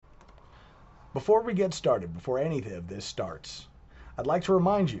Before we get started, before any of this starts, I'd like to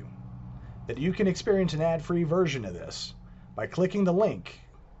remind you that you can experience an ad-free version of this by clicking the link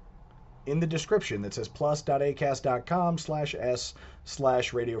in the description that says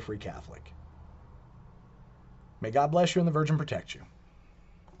plus.acast.com/s/Radio Free Catholic. May God bless you and the Virgin protect you.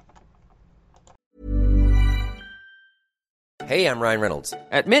 Hey, I'm Ryan Reynolds.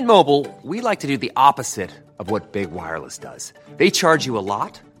 At Mint Mobile, we like to do the opposite of what Big Wireless does. They charge you a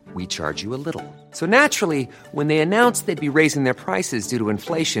lot, we charge you a little. So naturally, when they announced they'd be raising their prices due to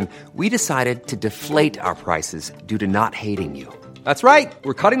inflation, we decided to deflate our prices due to not hating you. That's right.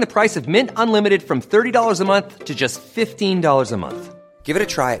 We're cutting the price of Mint Unlimited from $30 a month to just $15 a month. Give it a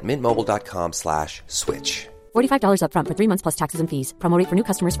try at mintmobile.com/switch. $45 up front for 3 months plus taxes and fees. Promo rate for new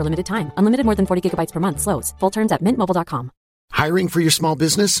customers for limited time. Unlimited more than 40 gigabytes per month. Slows full terms at mintmobile.com. Hiring for your small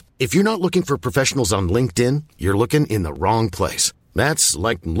business? If you're not looking for professionals on LinkedIn, you're looking in the wrong place. That's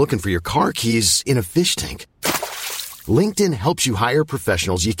like looking for your car keys in a fish tank. LinkedIn helps you hire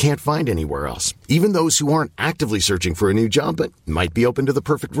professionals you can't find anywhere else, even those who aren't actively searching for a new job but might be open to the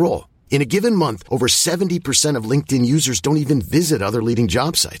perfect role. In a given month, over 70% of LinkedIn users don't even visit other leading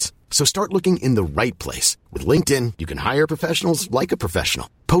job sites. So start looking in the right place. With LinkedIn, you can hire professionals like a professional.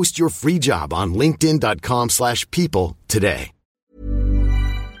 Post your free job on linkedin.com/people today.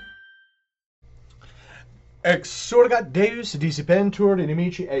 Exsurgat Deus dissipentur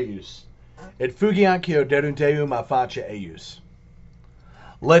inimici eius, et fugiancio derunt eum a face eius.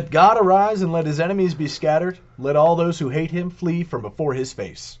 Let God arise and let his enemies be scattered. Let all those who hate him flee from before his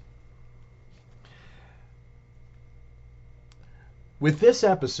face. With this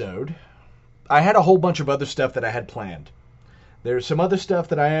episode, I had a whole bunch of other stuff that I had planned. There's some other stuff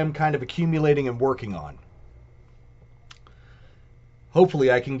that I am kind of accumulating and working on.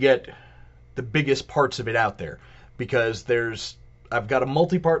 Hopefully I can get the biggest parts of it out there, because I've got a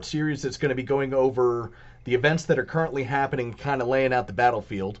multi-part series that's going to be going over the events that are currently happening, kind of laying out the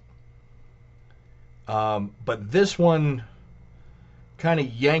battlefield. But this one kind of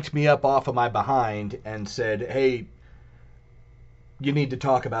yanked me up off of my behind and said, hey, you need to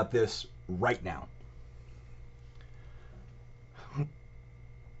talk about this right now.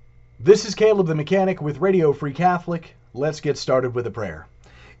 This is Caleb the Mechanic with Radio Free Catholic. Let's get started with a prayer.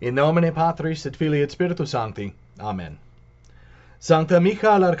 In nomine Patris et Filii et Spiritus Sancti. Amen. Sancta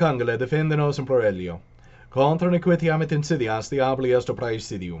Michael Arcangele, defende nos in proelio. Contra nequitiam et insidias diaboli est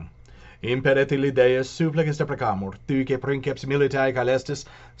praesidium. Imperet illi Deus supplices deprecamur, tu que princeps militae calestis,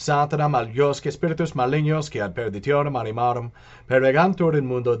 Satanam aliosque spiritus malignos que ad perditionem animarum, pervegantur in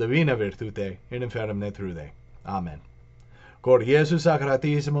mundo divina virtute, in inferum ne trude. Amen. Cor Iesu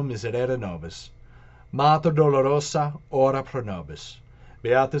sacratissimum miserere nobis. Mater dolorosa, ora pro nobis.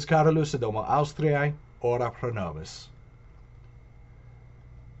 Beatus Carolus et Domo Austriae, ora pro nobis.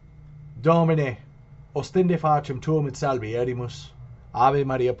 Domine, ostende facem tuum et salvierimus. Ave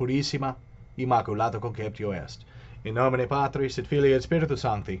Maria Purissima, Immaculata Conceptio est. In nomine Patris et Filii et Spiritus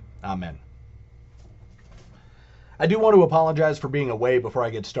Sancti. Amen. I do want to apologize for being away before I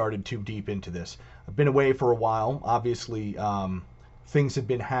get started too deep into this. I've been away for a while. Obviously, things have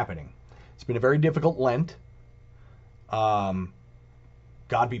been happening. It's been a very difficult Lent. God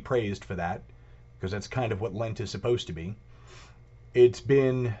be praised for that, because that's kind of what Lent is supposed to be. It's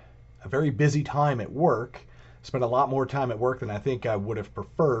been a very busy time at work. Spent a lot more time at work than I think I would have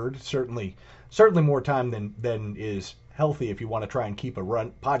preferred. Certainly more time than is healthy if you want to try and keep a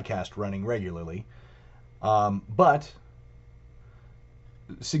podcast running regularly. But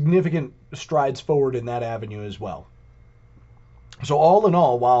significant strides forward in that avenue as well. So all in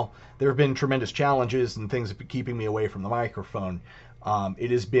all, while there have been tremendous challenges and things keeping me away from the microphone,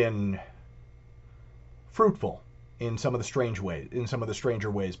 it has been fruitful in some of the stranger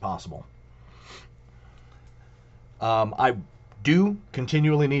ways possible. I do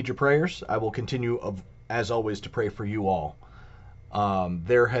continually need your prayers. I will continue, as always, to pray for you all.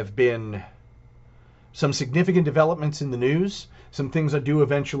 There have been some significant developments in the news, some things I do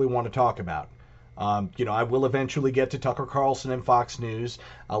eventually want to talk about. I will eventually get to Tucker Carlson and Fox News.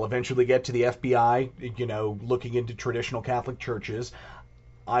 I'll eventually get to the FBI, looking into traditional Catholic churches.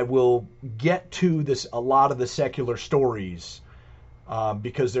 I will get to a lot of the secular stories,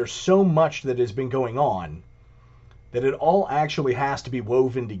 because there's so much that has been going on that it all actually has to be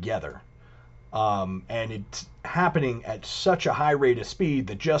woven together. And it's happening at such a high rate of speed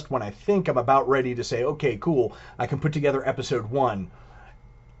that just when I think I'm about ready to say, okay, cool, I can put together episode 1,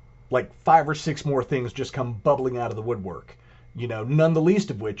 like 5 or 6 more things just come bubbling out of the woodwork. None the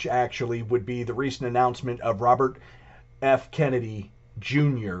least of which actually would be the recent announcement of Robert F. Kennedy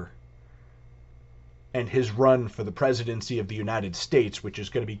Jr. and his run for the presidency of the United States, which is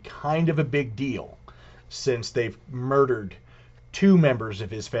going to be kind of a big deal since they've murdered 2 members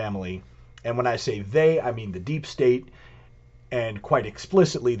of his family. And when I say they, I mean the deep state, and quite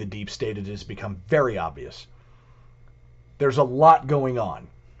explicitly the deep state. It has become very obvious. There's a lot going on.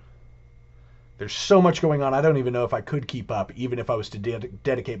 There's so much going on, I don't even know if I could keep up, even if I was to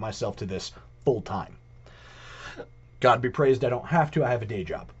dedicate myself to this full time. God be praised, I don't have to. I have a day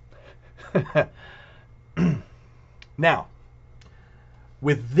job. Now,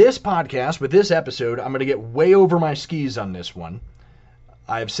 with this podcast, with this episode, I'm going to get way over my skis on this one.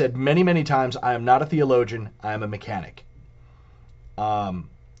 I have said many, many times, I am not a theologian. I am a mechanic. I'm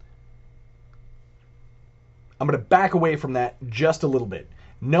going to back away from that just a little bit.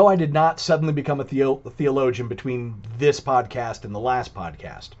 No, I did not suddenly become a theologian between this podcast and the last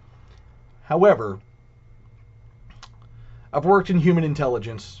podcast. However, I've worked in human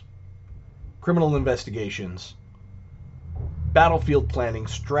intelligence, criminal investigations, battlefield planning,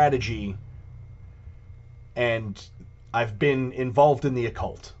 strategy, and I've been involved in the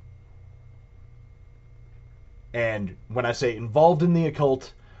occult. And when I say involved in the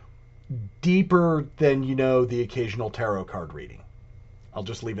occult, deeper than, the occasional tarot card reading. I'll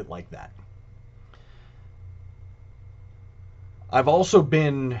just leave it like that. I've also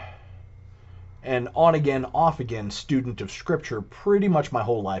been an on-again, off-again student of Scripture pretty much my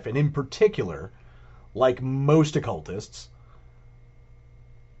whole life. And in particular, like most occultists,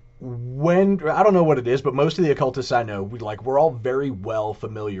 I don't know what it is, but most of the occultists I know, we're all very well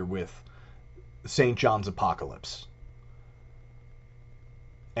familiar with St. John's Apocalypse.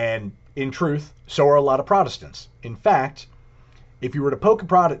 And in truth, so are a lot of Protestants. In fact, if you were to poke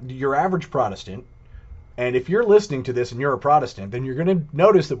your average Protestant, and if you're listening to this and you're a Protestant, then you're going to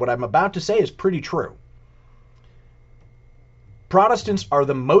notice that what I'm about to say is pretty true. Protestants are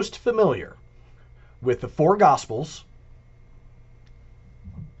the most familiar with the 4 Gospels,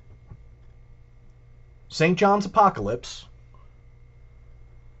 St. John's Apocalypse,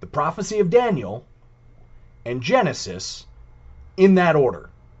 the prophecy of Daniel, and Genesis in that order.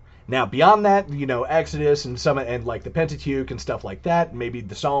 Now, beyond that, Exodus and like the Pentateuch and stuff like that, maybe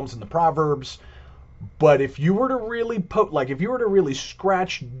the Psalms and the Proverbs. But if you were to really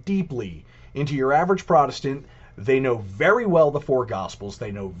scratch deeply into your average Protestant, they know very well the 4 Gospels.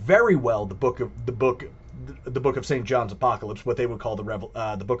 They know very well the book of St. John's Apocalypse, what they would call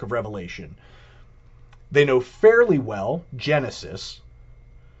the book of Revelation. They know fairly well Genesis.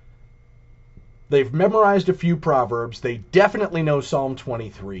 They've memorized a few Proverbs. They definitely know Psalm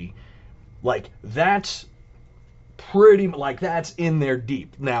 23. That's in there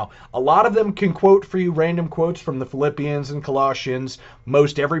deep. Now, a lot of them can quote for you random quotes from the Philippians and Colossians.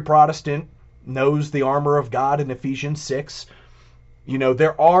 Most every Protestant knows the armor of God in Ephesians 6.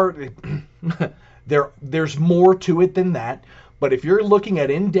 There's more to it than that. But if you're looking at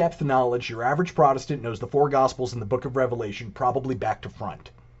in-depth knowledge, your average Protestant knows the 4 Gospels and the book of Revelation probably back to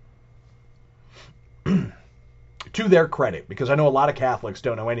front. To their credit, because I know a lot of Catholics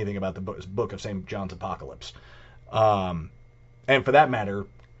don't know anything about the book of St. John's Apocalypse. And for that matter,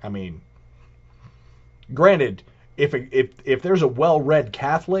 granted, if there's a well-read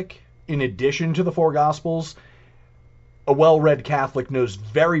Catholic, in addition to the 4 Gospels, a well-read Catholic knows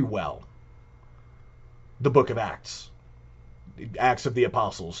very well the book of Acts of the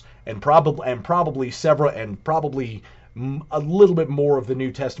Apostles, and probably a little bit more of the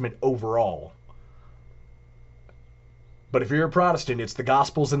New Testament overall. But if you're a Protestant, it's the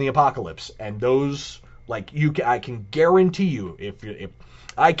Gospels and the Apocalypse, and those, I can guarantee you,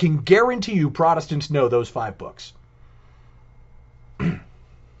 Protestants know those 5 books.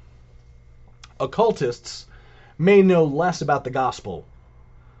 Occultists may know less about the Gospel,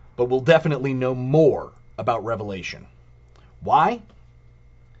 but will definitely know more about Revelation. Why?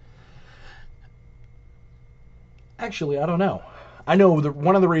 Actually, I don't know. I know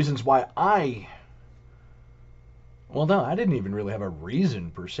one of the reasons why I didn't even really have a reason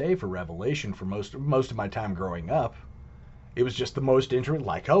per se for Revelation for most of my time growing up. It was just the most interesting,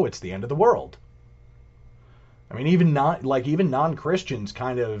 it's the end of the world. Even non-Christians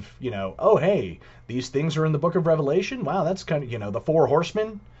kind of, oh, hey, these things are in the book of Revelation? Wow, that's kind of, the 4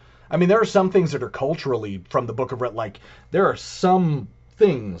 horsemen? There are some things that are culturally from the book of there are some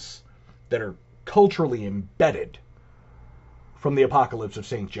things that are culturally embedded from the Apocalypse of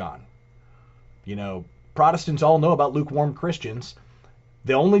St. John. Protestants all know about lukewarm Christians.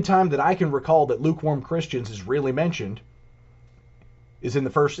 The only time that I can recall that lukewarm Christians is really mentioned is in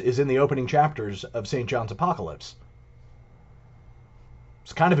the opening chapters of St. John's Apocalypse.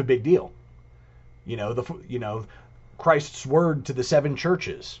 It's kind of a big deal. Christ's word to the 7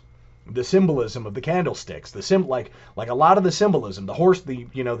 churches. the symbolism of the candlesticks, like a lot of the symbolism, the horse,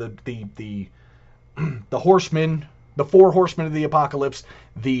 the horsemen, the 4 horsemen of the apocalypse,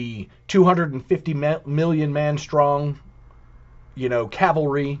 the 250 million man strong,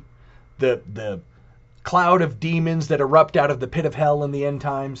 cavalry, the cloud of demons that erupt out of the pit of hell in the end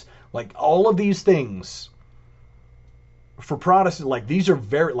times, like all of these things. For Protestants, like these are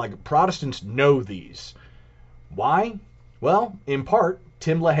very, like Protestants know these. Why? Well, in part,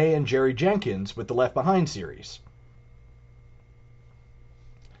 Tim LaHaye and Jerry Jenkins with the Left Behind series.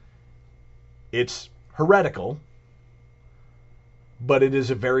 It's heretical, but it is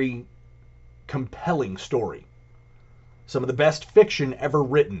a very compelling story. Some of the best fiction ever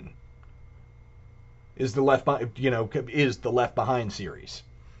written is the Left Behind series.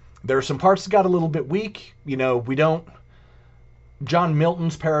 There are some parts that got a little bit weak. John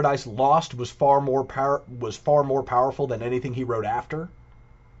Milton's Paradise Lost was far more powerful than anything he wrote after.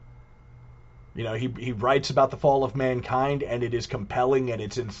 He writes about the fall of mankind, and it is compelling and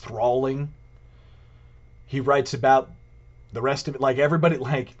it's enthralling. He writes about the rest of it, like everybody,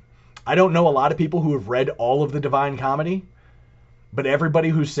 like I don't know a lot of people who have read all of the Divine Comedy, but everybody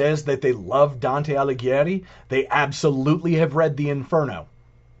who says that they love Dante Alighieri, they absolutely have read the Inferno.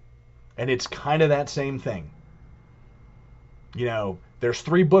 And it's kind of that same thing. There's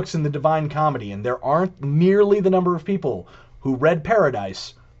 3 books in the Divine Comedy, and there aren't nearly the number of people who read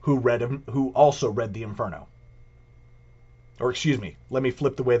Paradise who also read the Inferno. Or excuse me, let me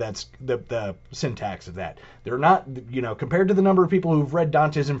flip the way that's the syntax of that. There are not, compared to the number of people who've read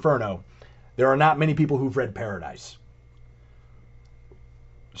Dante's Inferno, there are not many people who've read Paradise.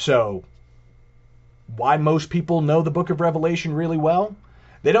 So, why most people know the book of Revelation really well?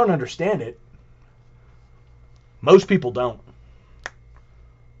 They don't understand it. Most people don't.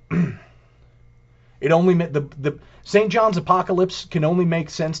 It only the St. John's Apocalypse can only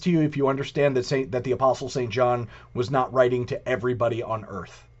make sense to you if you understand that the Apostle St. John was not writing to everybody on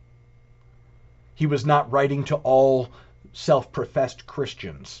earth. He was not writing to all self-professed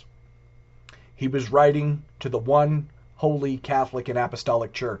Christians. He was writing to the one holy Catholic and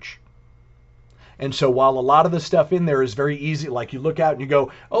Apostolic Church. And so while a lot of the stuff in there is very easy, like you look out and you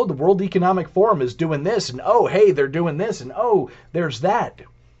go, oh, the World Economic Forum is doing this, and oh, hey, they're doing this, and oh, there's that.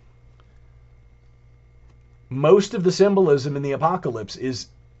 Most of the symbolism in the apocalypse is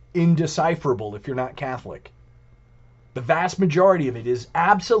indecipherable if you're not Catholic. The vast majority of it is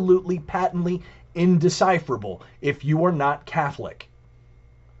absolutely, patently indecipherable if you are not Catholic.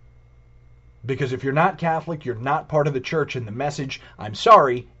 Because if you're not Catholic, you're not part of the church, and the message, I'm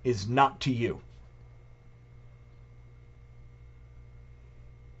sorry, is not to you.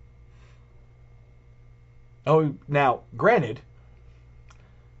 Oh, now, granted,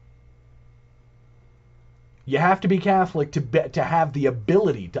 you have to be Catholic to have the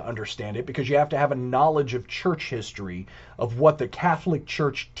ability to understand it, because you have to have a knowledge of church history, of what the Catholic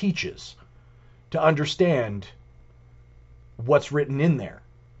Church teaches, to understand what's written in there.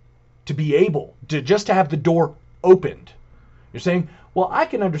 To be able to just to have the door opened. You're saying, well, I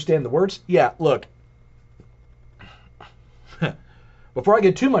can understand the words. Yeah, look. Before I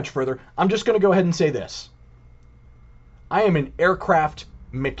get too much further, I'm just going to go ahead and say this. I am an aircraft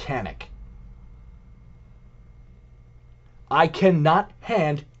mechanic. I cannot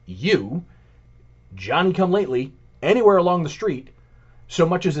hand you, Johnny-come-lately, anywhere along the street, so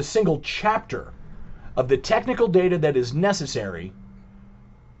much as a single chapter of the technical data that is necessary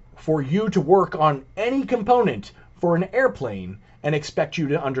for you to work on any component for an airplane and expect you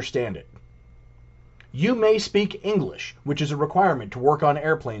to understand it. You may speak English, which is a requirement to work on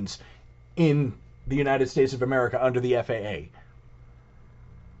airplanes in the United States of America under the FAA.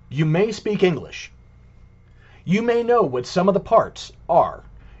 You may speak English. You may know what some of the parts are.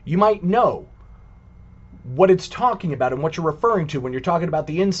 You might know what it's talking about and what you're referring to when you're talking about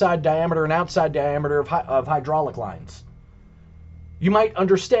the inside diameter and outside diameter of hydraulic lines. You might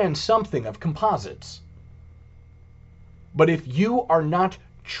understand something of composites. But if you are not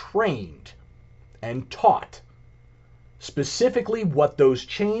trained and taught specifically what those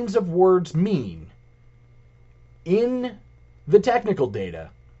chains of words mean in the technical data,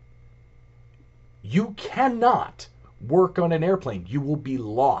 you cannot work on an airplane. You will be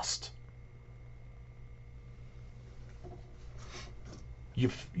lost.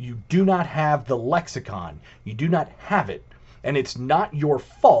 You do not have the lexicon. You do not have it. And it's not your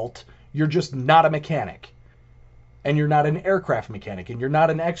fault. You're just not a mechanic. And you're not an aircraft mechanic. And you're not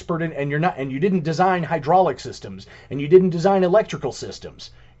an expert in, and you didn't design hydraulic systems. And you didn't design electrical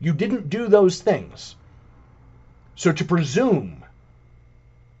systems. You didn't do those things. So to presume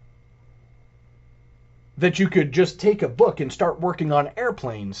that you could just take a book and start working on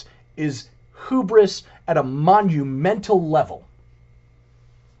airplanes is hubris at a monumental level.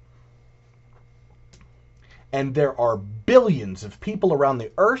 And there are billions of people around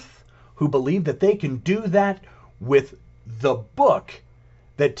the earth who believe that they can do that with the book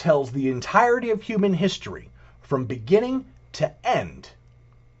that tells the entirety of human history from beginning to end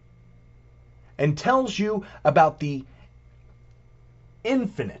and tells you about the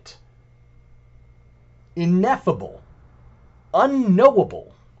infinite, ineffable,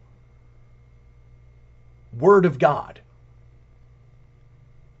 unknowable Word of God.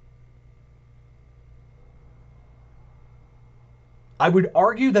 I would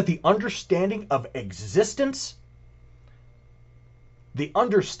argue that the understanding of existence, the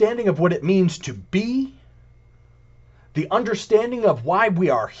understanding of what it means to be, the understanding of why we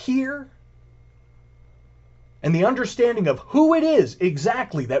are here, and the understanding of who it is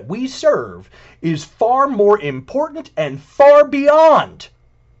exactly that we serve is far more important and far beyond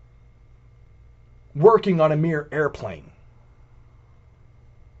working on a mere airplane.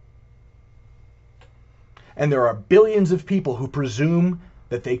 And there are billions of people who presume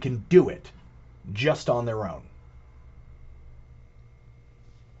that they can do it just on their own.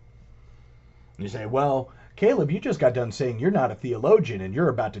 And you say, well, Caleb, you just got done saying you're not a theologian and you're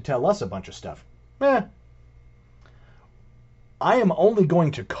about to tell us a bunch of stuff. I am only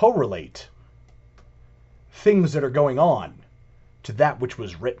going to correlate things that are going on to that which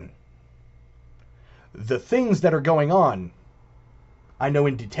was written. The things that are going on, I know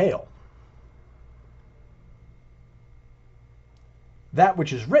in detail. That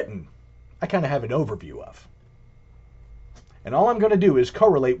which is written, I kind of have an overview of. And all I'm going to do is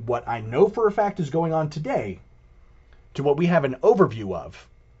correlate what I know for a fact is going on today to what we have an overview of,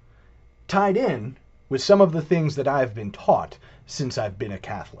 tied in with some of the things that I've been taught since I've been a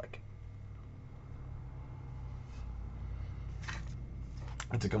Catholic.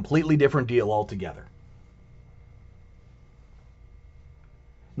 It's a completely different deal altogether.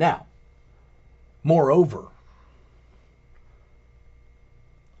 Now, moreover,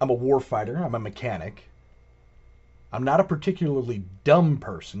 I'm a warfighter, I'm a mechanic. I'm not a particularly dumb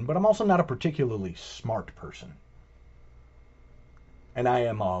person, but I'm also not a particularly smart person. And I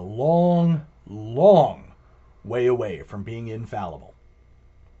am a long, long way away from being infallible.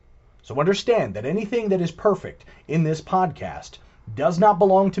 So understand that anything that is perfect in this podcast does not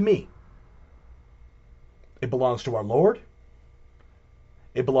belong to me. It belongs to our Lord.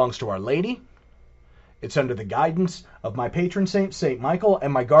 It belongs to Our Lady. It's under the guidance of my patron saint, St. Michael,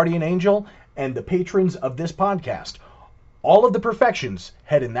 and my guardian angel, and the patrons of this podcast. All of the perfections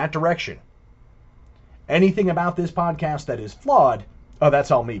head in that direction. Anything about this podcast that is flawed, oh,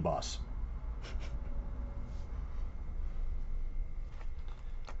 that's all me, boss.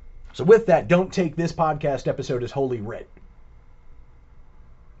 So with that, don't take this podcast episode as holy writ.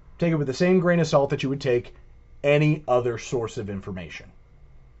 Take it with the same grain of salt that you would take any other source of information.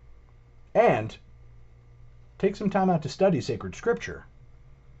 And take some time out to study sacred scripture.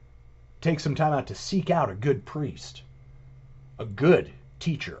 Take some time out to seek out a good priest, a good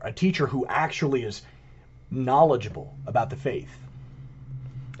teacher, a teacher who actually is knowledgeable about the faith.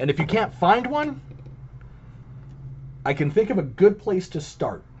 And if you can't find one, I can think of a good place to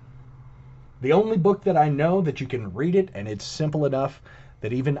start. The only book that I know that you can read it and it's simple enough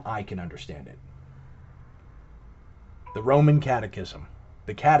that even I can understand it. The Roman Catechism,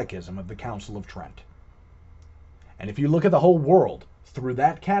 the Catechism of the Council of Trent. And if you look at the whole world through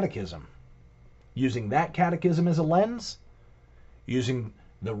that catechism, using that catechism as a lens, using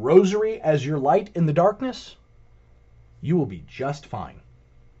the rosary as your light in the darkness, you will be just fine.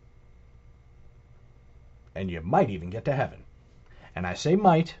 And you might even get to heaven. And I say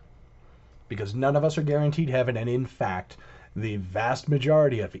might because none of us are guaranteed heaven, and in fact, the vast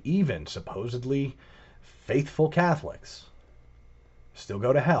majority of even supposedly faithful Catholics still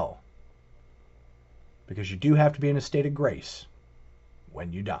go to hell. Because you do have to be in a state of grace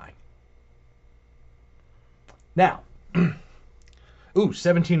when you die. Now,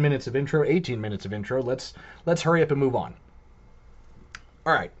 17 minutes of intro, 18 minutes of intro. Let's hurry up and move on.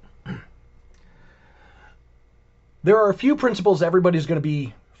 All right. There are a few principles everybody's going to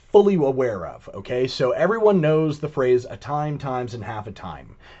be fully aware of, okay? So everyone knows the phrase a time, times, and half a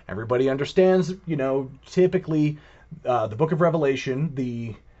time. Everybody understands, typically the book of Revelation,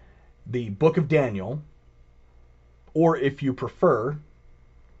 the book of Daniel, or if you prefer,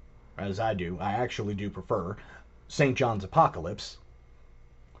 as I do, I actually do prefer, St. John's Apocalypse.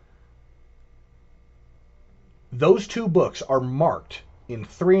 Those two books are marked in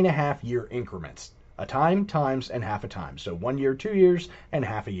 3.5-year increments. A time, times, and half a time. So 1 year, 2 years, and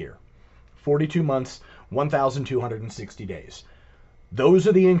half a year. 42 months, 1,260 days. Those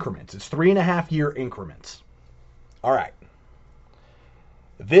are the increments. It's 3.5-year increments. All right.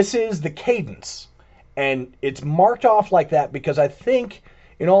 This is the cadence. And it's marked off like that because I think,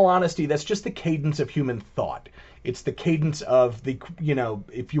 in all honesty, that's just the cadence of human thought. It's the cadence of the,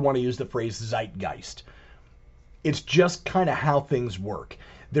 if you want to use the phrase zeitgeist. It's just kind of how things work.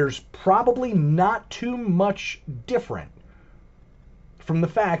 There's probably not too much different from the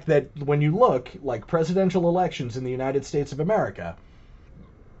fact that when you look, like presidential elections in the United States of America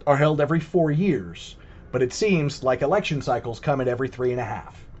are held every 4 years, but it seems like election cycles come at every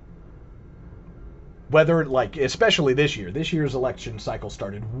 3.5. Whether, especially this year's election cycle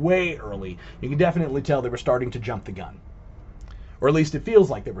started way early. You can definitely tell they were starting to jump the gun. Or at least it feels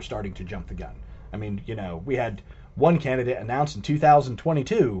like they were starting to jump the gun. I mean, we had one candidate announce in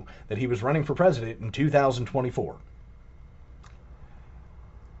 2022 that he was running for president in 2024.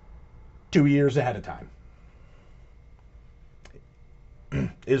 2 years ahead of time.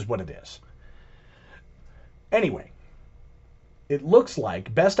 Is what it is. Anyway, it looks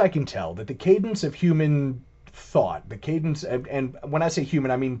like, best I can tell, that the cadence of human thought, the cadence, and when I say human,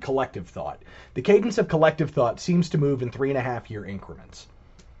 I mean collective thought. The cadence of collective thought seems to move in 3.5-year increments.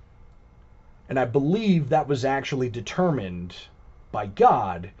 And I believe that was actually determined by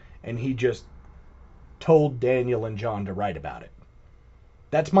God, and he just told Daniel and John to write about it.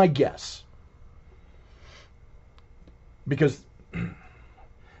 That's my guess. Because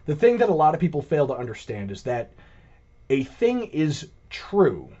the thing that a lot of people fail to understand is that a thing is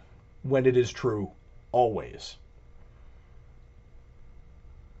true when it is true always.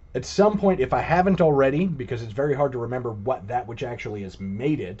 At some point, if I haven't already, because it's very hard to remember what that which actually has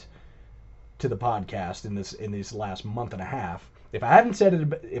made it to the podcast in this last month and a half, if I haven't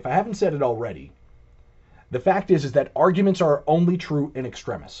said it already, the fact is that arguments are only true in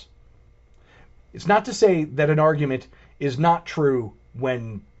extremis. It's not to say that an argument is not true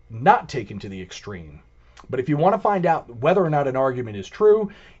when not taken to the extreme. But if you want to find out whether or not an argument is true,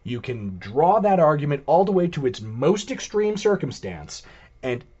 you can draw that argument all the way to its most extreme circumstance,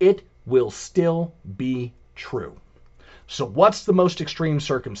 and it will still be true. So what's the most extreme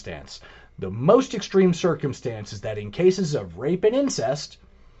circumstance? The most extreme circumstance is that in cases of rape and incest,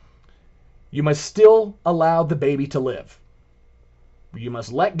 you must still allow the baby to live. You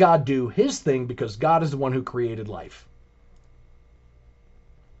must let God do his thing because God is the one who created life.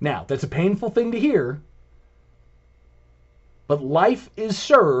 Now, that's a painful thing to hear, but life is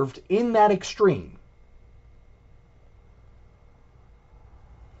served in that extreme.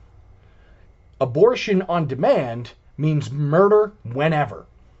 Abortion on demand means murder whenever.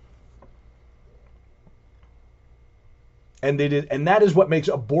 And that is what makes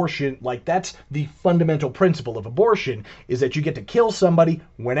abortion, that's the fundamental principle of abortion, is that you get to kill somebody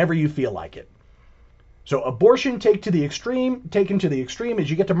whenever you feel like it. So abortion taken to the extreme is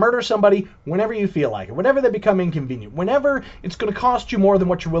you get to murder somebody whenever you feel like it, whenever they become inconvenient, whenever it's going to cost you more than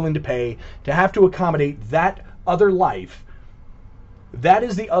what you're willing to pay to have to accommodate that other life. That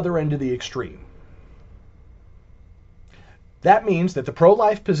is the other end of the extreme. That means that the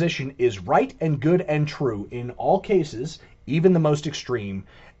pro-life position is right and good and true in all cases, even the most extreme,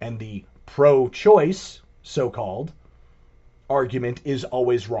 and the pro-choice, so-called, argument is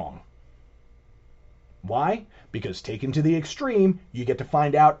always wrong. Why? Because taken to the extreme, you get to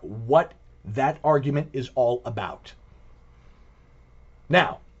find out what that argument is all about.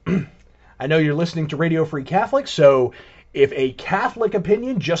 Now, I know you're listening to Radio Free Catholic, so if a Catholic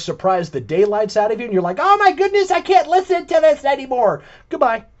opinion just surprised the daylights out of you and you're like, oh my goodness, I can't listen to this anymore,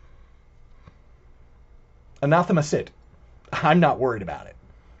 goodbye. Anathema sit. I'm not worried about it.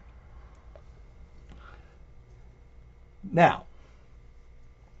 Now,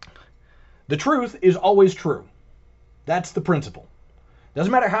 the truth is always true. That's the principle.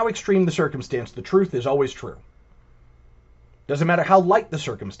 Doesn't matter how extreme the circumstance, the truth is always true. Doesn't matter how light the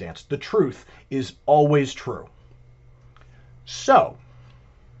circumstance, the truth is always true. So,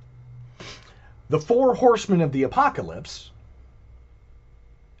 the four horsemen of the apocalypse,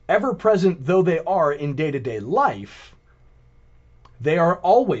 ever present though they are in day-to-day life, they are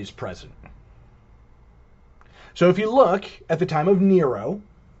always present. So if you look at the time of Nero,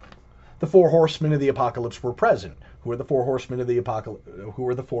 the four horsemen of the apocalypse were present. Who are the four horsemen of the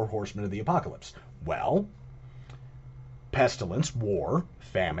apocalypse? Well, pestilence, war,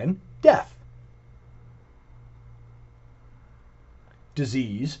 famine, death.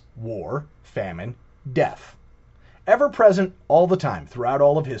 Disease, war, famine, death. Ever present all the time, throughout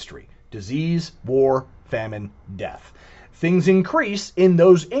all of history. Disease, war, famine, death. Things increase in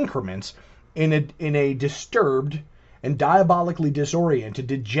those increments in a disturbed and diabolically disoriented,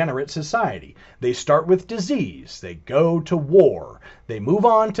 degenerate society. They start with disease, they go to war, they move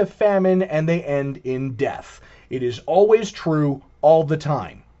on to famine, and they end in death. It is always true all the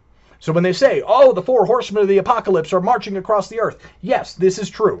time. So when they say, oh, the 4 horsemen of the apocalypse are marching across the earth, yes, this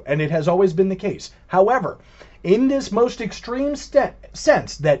is true, and it has always been the case. However, in this most extreme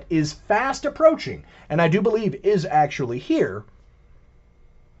sense that is fast approaching, and I do believe is actually here,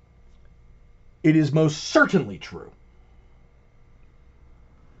 it is most certainly true.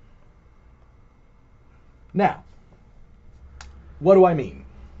 Now, what do I mean?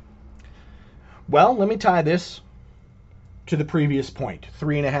 Well, let me tie this to the previous point.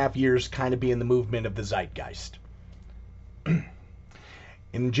 3.5 years kind of being the movement of the zeitgeist.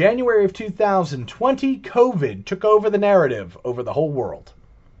 In January of 2020, COVID took over the narrative over the whole world.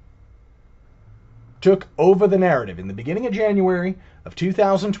 Took over the narrative. In the beginning of January of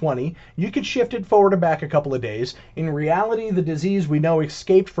 2020, you could shift it forward and back a couple of days. In reality, the disease we know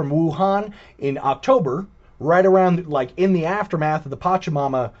escaped from Wuhan in October, right around, like, in the aftermath of the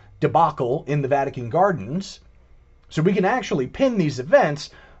Pachamama debacle in the Vatican Gardens. So we can actually pin these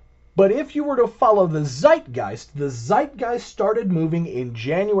events. But if you were to follow the zeitgeist started moving in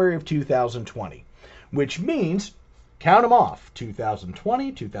January of 2020, which means, count them off,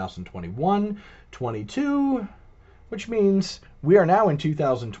 2020, 2021, 22, which means we are now in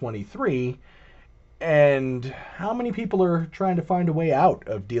 2023, and how many people are trying to find a way out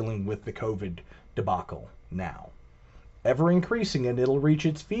of dealing with the COVID debacle now? Ever increasing, and it'll reach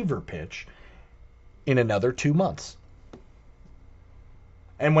its fever pitch in another 2 months.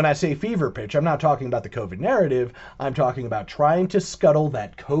 And when I say fever pitch, I'm not talking about the COVID narrative. I'm talking about trying to scuttle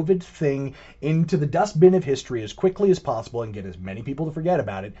that COVID thing into the dustbin of history as quickly as possible and get as many people to forget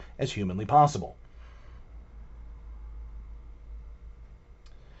about it as humanly possible.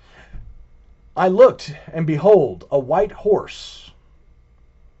 I looked, and behold, a white horse,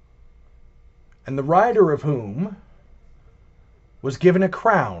 and the rider of whom was given a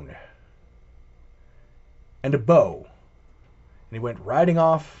crown and a bow. And he went riding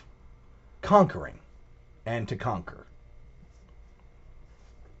off, conquering, and to conquer.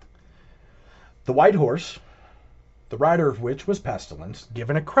 The white horse, the rider of which was Pestilence,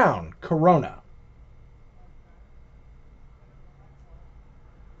 given a crown, Corona,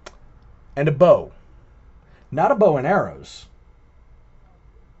 and a bow. Not a bow and arrows,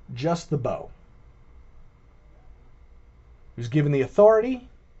 just the bow. He was given the authority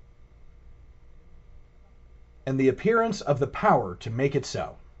and the appearance of the power to make it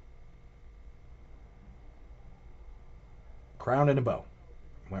so. Crown and a bow.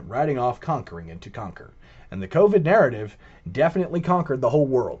 Went riding off, conquering and to conquer. And the COVID narrative definitely conquered the whole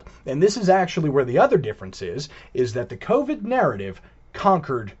world. And this is actually where the other difference is that the COVID narrative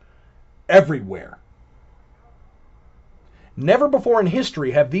conquered everywhere. Never before in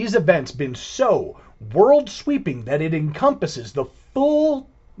history have these events been so world-sweeping that it encompasses the full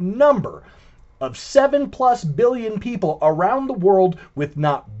number of 7+ billion people around the world with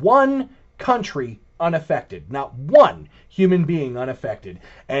not one country unaffected, not one human being unaffected,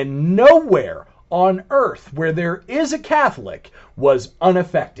 and nowhere on earth where there is a Catholic was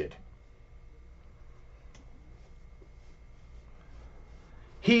unaffected.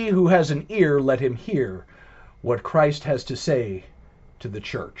 He who has an ear, let him hear what Christ has to say to the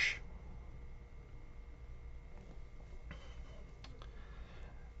church.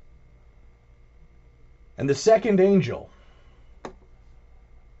 And the second angel,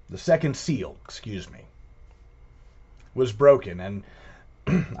 the second seal, was broken. And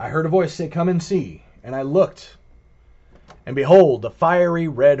I heard a voice say, "Come and see." And I looked, and behold, a fiery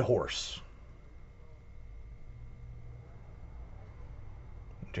red horse.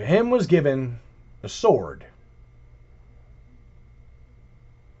 To him was given a sword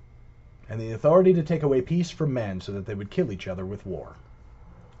and the authority to take away peace from men so that they would kill each other with war.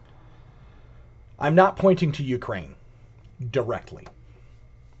 I'm not pointing to Ukraine directly.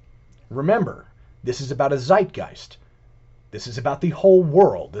 Remember, this is about a zeitgeist. This is about the whole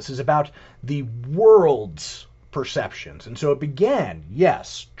world. This is about the world's perceptions. And so it began,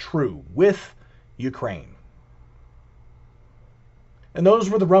 yes, true, with Ukraine. And those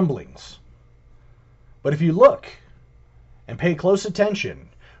were the rumblings. But if you look and pay close attention,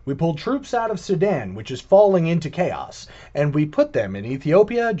 we pulled troops out of Sudan, which is falling into chaos, and we put them in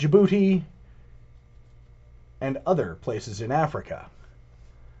Ethiopia, Djibouti, and other places in Africa.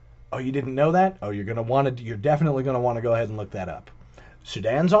 Oh, you didn't know that? Oh, you're definitely going to want to go ahead and look that up.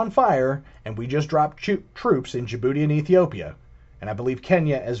 Sudan's on fire, and we just dropped troops in Djibouti and Ethiopia, and I believe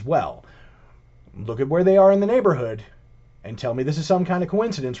Kenya as well. Look at where they are in the neighborhood, and tell me this is some kind of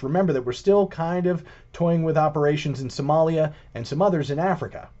coincidence, remember that we're still kind of toying with operations in Somalia and some others in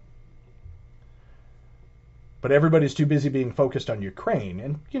Africa. But everybody's too busy being focused on Ukraine,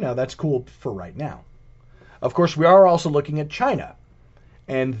 and, that's cool for right now. Of course, we are also looking at China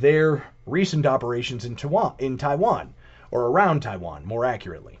and their recent operations in Taiwan, or around Taiwan, more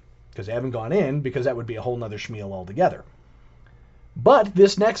accurately, because they haven't gone in, because that would be a whole nother schmeal altogether. But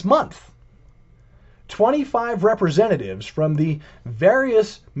this next month, 25 representatives from the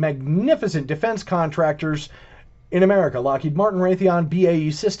various magnificent defense contractors in America, Lockheed Martin, Raytheon,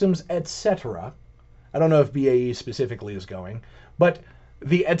 BAE Systems, etc. I don't know if BAE specifically is going, but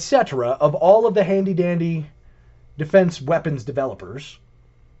the etc. of all of the handy-dandy defense weapons developers,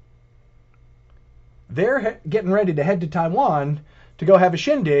 they're getting ready to head to Taiwan to go have a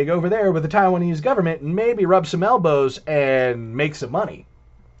shindig over there with the Taiwanese government and maybe rub some elbows and make some money.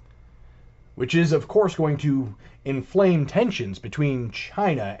 Which is, of course, going to inflame tensions between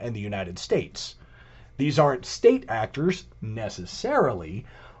China and the United States. These aren't state actors, necessarily,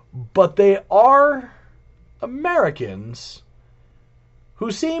 but they are Americans who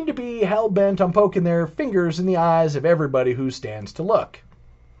seem to be hell-bent on poking their fingers in the eyes of everybody who stands to look.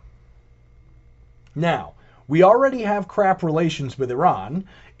 Now, we already have crap relations with Iran.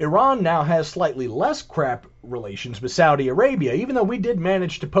 Iran now has slightly less crap relations with Saudi Arabia, even though we did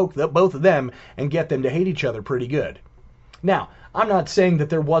manage to poke both of them and get them to hate each other pretty good. Now, I'm not saying that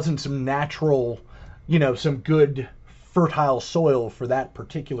there wasn't some natural, some good fertile soil for that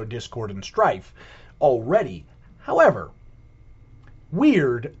particular discord and strife already. However,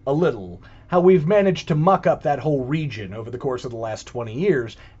 weird a little how we've managed to muck up that whole region over the course of the last 20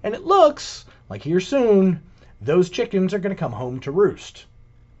 years, and it looks like here soon, those chickens are going to come home to roost.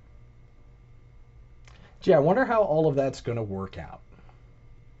 Gee, I wonder how all of that's going to work out.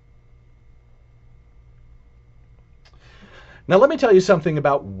 Now, let me tell you something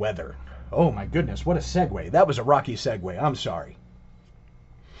about weather. Oh, my goodness, what a segue. That was a rocky segue. I'm sorry.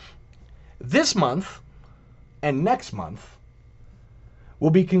 This month and next month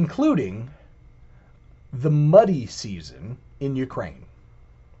will be concluding the muddy season in Ukraine.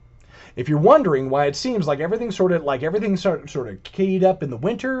 If you're wondering why it seems like everything sort of keyed up in the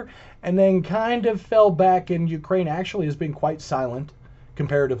winter and then kind of fell back, and Ukraine actually has been quite silent,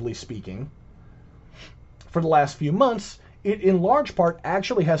 comparatively speaking, for the last few months, it in large part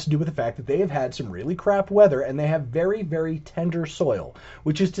actually has to do with the fact that they have had some really crap weather and they have very, very tender soil,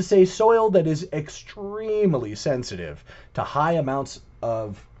 which is to say soil that is extremely sensitive to high amounts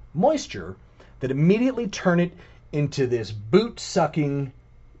of moisture that immediately turn it into this boot-sucking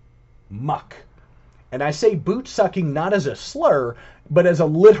muck. And I say boot-sucking not as a slur, but as a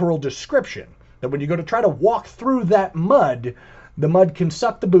literal description. That when you go to try to walk through that mud, the mud can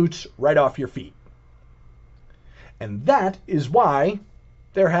suck the boots right off your feet. And that is why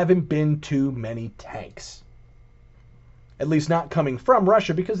there haven't been too many tanks. At least not coming from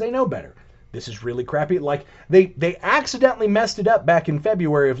Russia, because they know better. This is really crappy. Like, they accidentally messed it up back in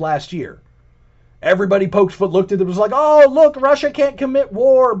February of last year. Everybody looked at it, was like, oh, look, Russia can't commit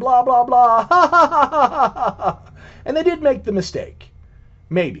war, blah, blah, blah. Ha, ha, ha, ha, ha, ha. And they did make the mistake.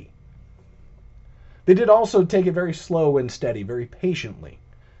 Maybe. They did also take it very slow and steady, very patiently.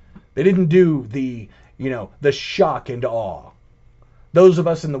 They didn't do the shock and awe. Those of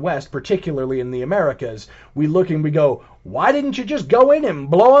us in the West, particularly in the Americas, we look and we go, why didn't you just go in and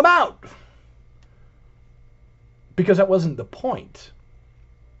blow them out? Because that wasn't the point.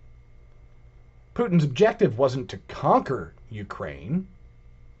 Putin's objective wasn't to conquer Ukraine.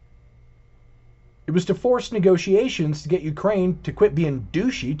 It was to force negotiations to get Ukraine to quit being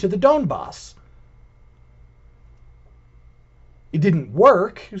douchey to the Donbass. It didn't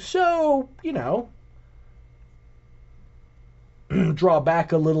work, so, draw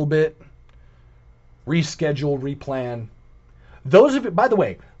back a little bit, reschedule, replan. Those of it, by the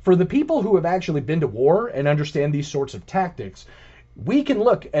way, for the people who have actually been to war and understand these sorts of tactics, we can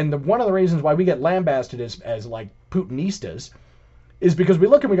look, and one of the reasons why we get lambasted as like Putinistas is because we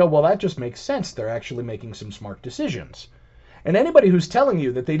look and we go, well, that just makes sense. They're actually making some smart decisions. And anybody who's telling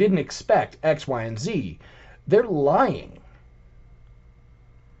you that they didn't expect X, Y, and Z, they're lying.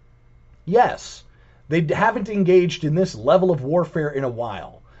 Yes, they haven't engaged in this level of warfare in a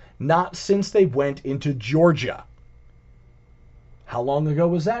while. Not since they went into Georgia. How long ago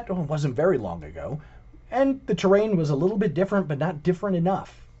was that? Oh, it wasn't very long ago. And the terrain was a little bit different, but not different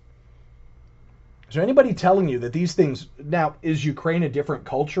enough. Is there anybody telling you that these things... Now, is Ukraine a different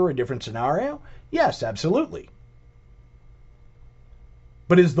culture, a different scenario? Yes, absolutely.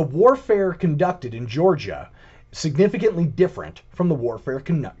 But is the warfare conducted in Georgia significantly different from the warfare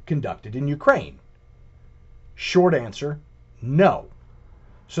conducted in Ukraine? Short answer, No.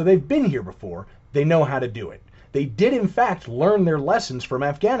 So they've been here before. They know how to do it. They did, in fact, learn their lessons from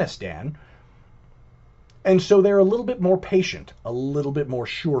Afghanistan. And so they're a little bit more patient, a little bit more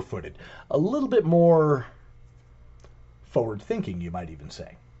sure-footed, a little bit more forward-thinking, you might even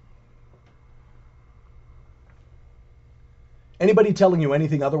say. Anybody telling you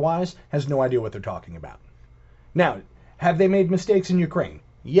anything otherwise has no idea what they're talking about. Now, have they made mistakes in Ukraine?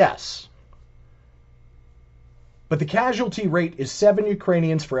 Yes. But the casualty rate is 7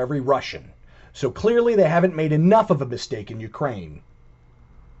 Ukrainians for every Russian. So clearly they haven't made enough of a mistake in Ukraine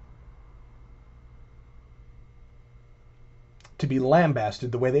to be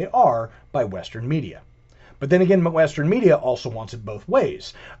lambasted the way they are by Western media. But then again, Western media also wants it both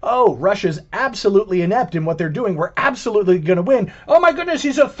ways. Oh, Russia's absolutely inept in what they're doing. We're absolutely going to win. Oh my goodness,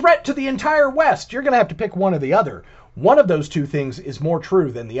 he's a threat to the entire West. You're going to have to pick one or the other. One of those two things is more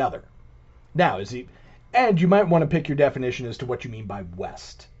true than the other. Now, and you might want to pick your definition as to what you mean by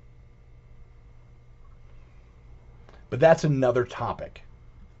West. But that's another topic.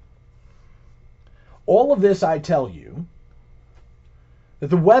 All of this, I tell you, that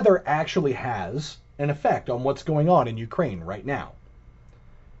the weather actually has an effect on what's going on in Ukraine right now.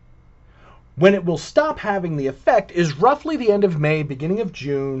 When it will stop having the effect is roughly the end of May, beginning of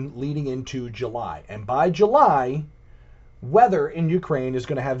June, leading into July. And by July, weather in Ukraine is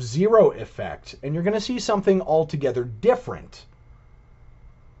going to have zero effect, and you're going to see something altogether different.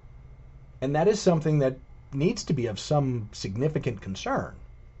 And that is something that needs to be of some significant concern.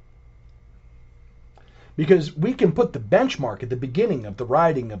 Because we can put the benchmark at the beginning of the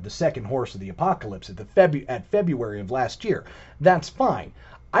riding of the second horse of the apocalypse at February of last year. That's fine.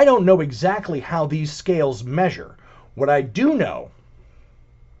 I don't know exactly how these scales measure. What I do know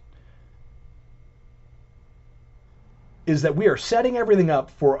is that we are setting everything up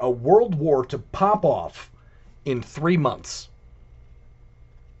for a world war to pop off in 3 months.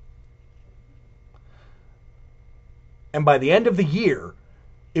 And by the end of the year,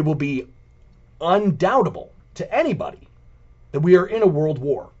 it will be undoubtable to anybody that we are in a world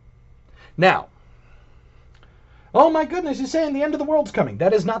war. Now, oh my goodness, he's saying the end of the world's coming.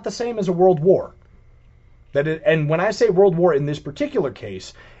 That is not the same as a world war. And when I say world war in this particular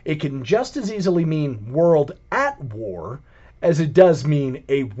case, it can just as easily mean world at war as it does mean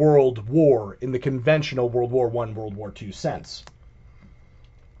a world war in the conventional World War I, World War II sense.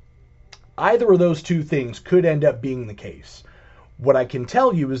 Either of those two things could end up being the case. What I can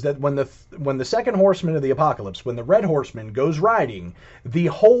tell you is that when the second horseman of the apocalypse, when the red horseman goes riding, the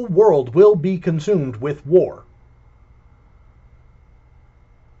whole world will be consumed with war.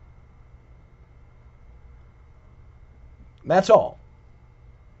 That's all.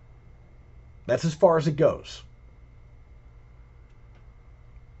 That's as far as it goes.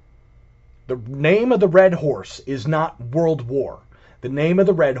 The name of the red horse is not World War. The name of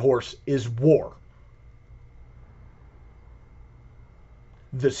the red horse is war.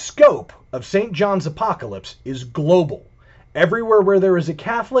 The scope of St. John's Apocalypse is global. Everywhere where there is a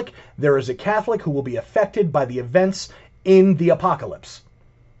Catholic who will be affected by the events in the apocalypse.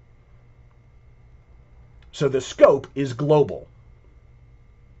 So the scope is global.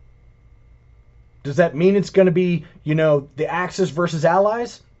 Does that mean it's going to be, the Axis versus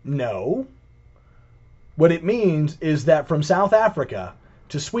Allies? No. What it means is that from South Africa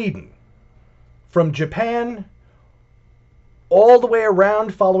to Sweden, from Japan all the way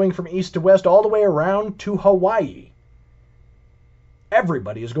around, following from east to west, all the way around to Hawaii,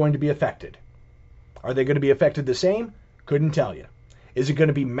 everybody is going to be affected. Are they going to be affected the same? Couldn't tell you. Is it going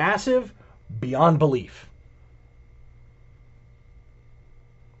to be massive? Beyond belief.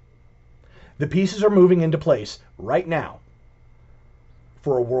 The pieces are moving into place right now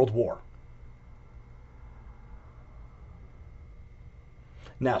for a world war.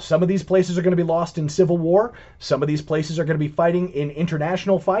 Now, some of these places are going to be lost in civil war. Some of these places are going to be fighting in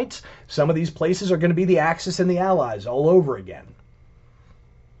international fights. Some of these places are going to be the Axis and the Allies all over again.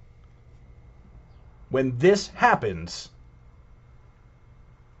 When this happens,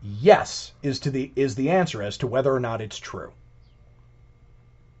 yes is the answer as to whether or not it's true.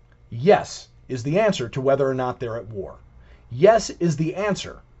 Yes is the answer to whether or not they're at war. Yes is the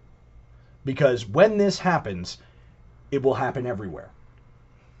answer, because when this happens, it will happen everywhere.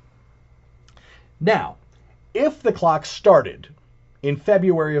 Now, if the clock started in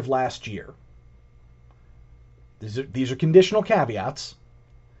February of last year, these are conditional caveats.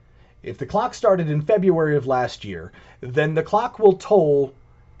 If the clock started in February of last year, then the clock will toll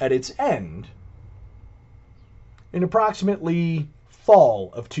at its end in approximately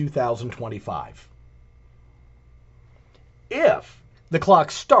fall of 2025. If the clock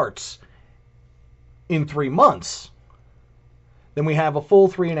starts in 3 months, then we have a full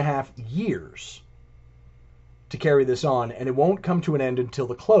 3.5 years to carry this on, and it won't come to an end until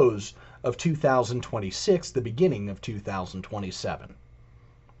the close of 2026, the beginning of 2027.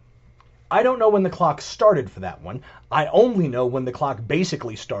 I don't know when the clock started for that one. I only know when the clock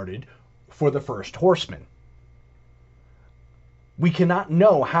basically started for the first horseman. We cannot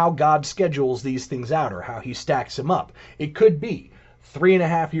know how God schedules these things out or how he stacks them up. It could be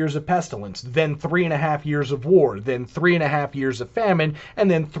 3.5 years of pestilence, then 3.5 years of war, then 3.5 years of famine,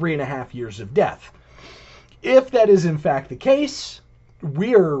 and then 3.5 years of death. If that is in fact the case,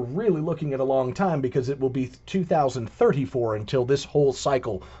 we're really looking at a long time, because it will be 2034 until this whole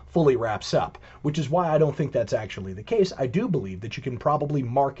cycle fully wraps up, which is why I don't think that's actually the case. I do believe that you can probably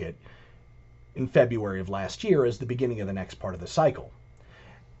mark it in February of last year as the beginning of the next part of the cycle.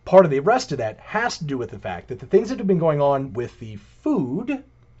 Part of the rest of that has to do with the fact that the things that have been going on with the food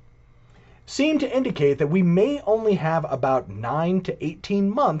seem to indicate that we may only have about 9 to 18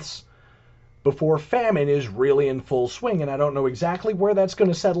 months before famine is really in full swing. And I don't know exactly where that's going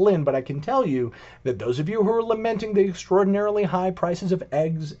to settle in, but I can tell you that those of you who are lamenting the extraordinarily high prices of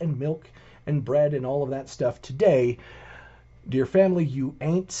eggs and milk and bread and all of that stuff today, dear family, you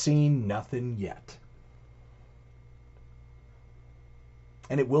ain't seen nothing yet.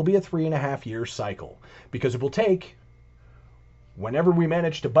 And it will be a 3.5 year cycle, because it will take, whenever we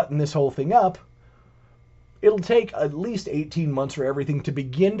manage to button this whole thing up, it'll take at least 18 months for everything to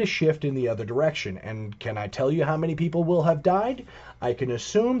begin to shift in the other direction. And can I tell you how many people will have died? I can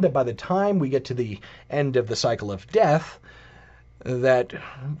assume that by the time we get to the end of the cycle of death, that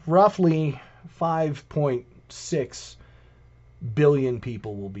roughly 5.6 billion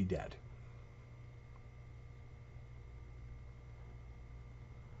people will be dead.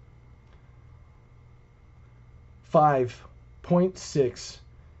 $5.6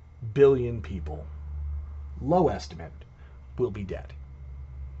 billion people, low estimate, will be dead.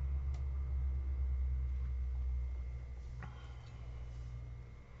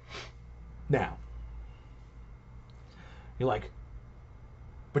 Now, you're like,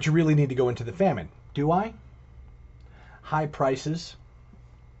 but you really need to go into the famine. Do I? High prices,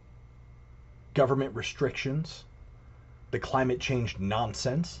 government restrictions, the climate change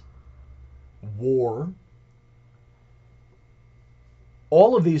nonsense, war.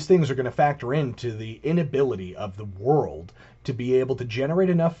 All of these things are going to factor into the inability of the world to be able to generate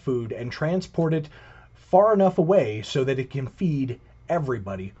enough food and transport it far enough away so that it can feed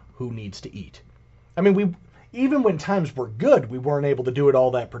everybody who needs to eat. I mean, even when times were good, we weren't able to do it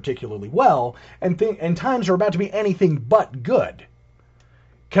all that particularly well, and times are about to be anything but good.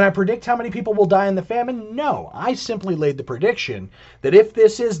 Can I predict how many people will die in the famine? No. I simply laid the prediction that if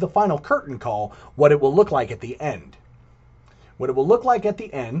this is the final curtain call, what it will look like at the end. What it will look like at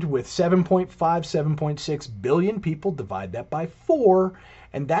the end, with 7.5, 7.6 billion people, divide that by 4,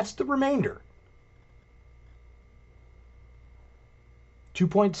 and that's the remainder.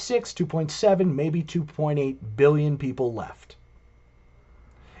 2.6, 2.7, maybe 2.8 billion people left.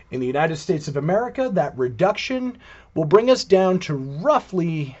 In the United States of America, that reduction will bring us down to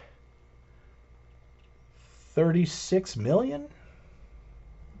roughly 36 million?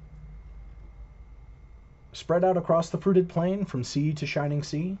 Spread out across the fruited plain from sea to shining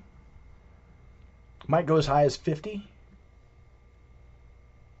sea. Might go as high as 50.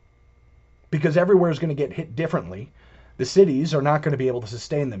 Because everywhere is going to get hit differently. The cities are not going to be able to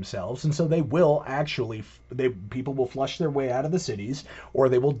sustain themselves, and so they will actually, people will flush their way out of the cities, or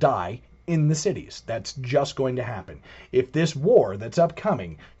they will die in the cities. That's just going to happen. If this war that's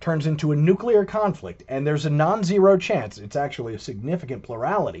upcoming turns into a nuclear conflict, and there's a non-zero chance, it's actually a significant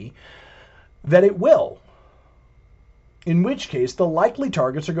plurality, that it will. In which case, the likely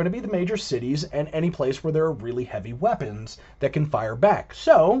targets are going to be the major cities and any place where there are really heavy weapons that can fire back.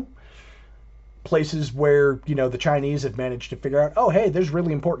 So, places where, the Chinese have managed to figure out, oh, hey, there's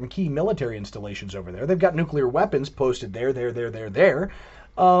really important key military installations over there. They've got nuclear weapons posted there.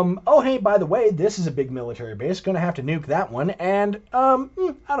 Oh, hey, by the way, this is a big military base. Going to have to nuke that one. And, I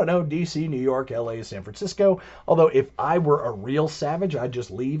don't know, D.C., New York, L.A., San Francisco. Although, if I were a real savage, I'd just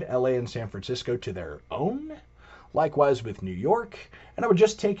leave L.A. and San Francisco to their own. Likewise with New York. And I would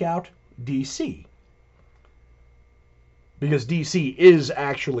just take out D.C., because D.C. is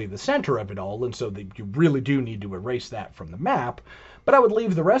actually the center of it all, and so you really do need to erase that from the map. But I would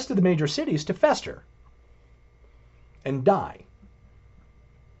leave the rest of the major cities to fester and die.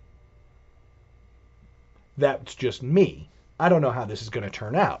 That's just me. I don't know how this is going to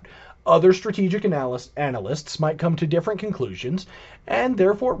turn out. Other strategic analysts might come to different conclusions, and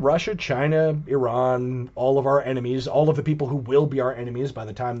therefore Russia, China, Iran, all of our enemies, all of the people who will be our enemies by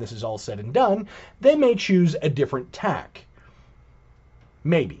the time this is all said and done, they may choose a different tack.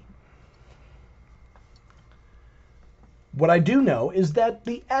 Maybe. What I do know is that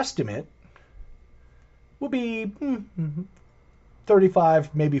the estimate will be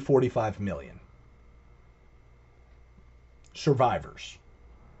 35, maybe 45 million survivors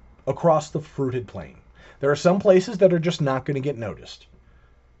across the fruited plain. There are some places that are just not going to get noticed.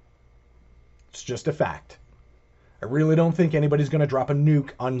 It's just a fact. I really don't think anybody's going to drop a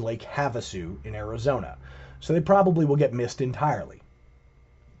nuke on Lake Havasu in Arizona, so they probably will get missed entirely.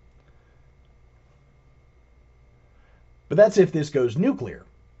 But that's if this goes nuclear.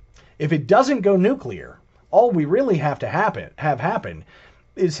 If it doesn't go nuclear, all we really have to have happen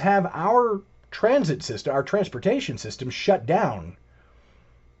is have our transit system, our transportation system shut down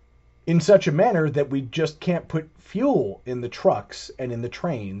in such a manner that we just can't put fuel in the trucks and in the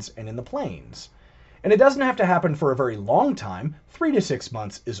trains and in the planes. And it doesn't have to happen for a very long time. 3 to 6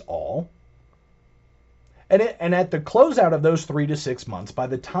 months is all. And at the closeout of those 3 to 6 months, by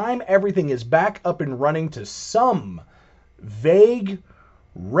the time everything is back up and running to some vague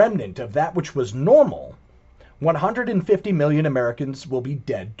remnant of that which was normal, 150 million Americans will be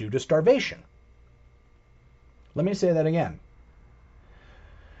dead due to starvation. Let me say that again.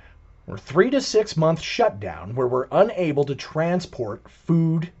 We're 3 to 6 month shutdown where we're unable to transport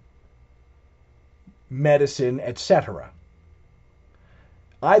food, medicine, etc.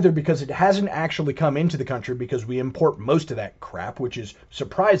 Either because it hasn't actually come into the country because we import most of that crap, which is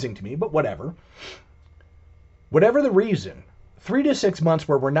surprising to me, but whatever. Whatever the reason, 3 to 6 months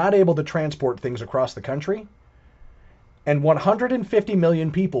where we're not able to transport things across the country, and 150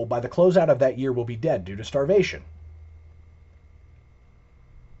 million people by the closeout of that year will be dead due to starvation.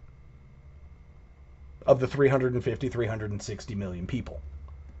 Of the 350, 360 million people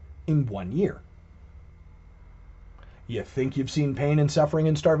in 1 year. You think you've seen pain and suffering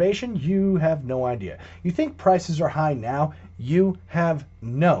and starvation? You have no idea. You think prices are high now? You have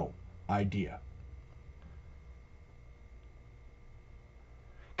no idea.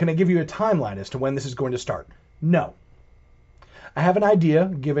 Can I give you a timeline as to when this is going to start? No. I have an idea,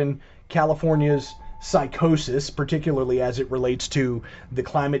 given California's psychosis, particularly as it relates to the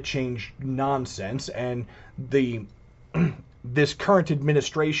climate change nonsense and this current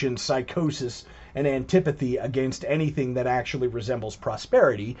administration's psychosis and antipathy against anything that actually resembles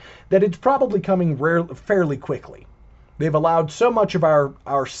prosperity, that it's probably coming fairly quickly. They've allowed so much of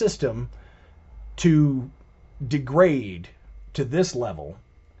our system to degrade to this level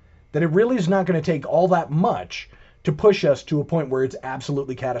that it really is not going to take all that much to push us to a point where it's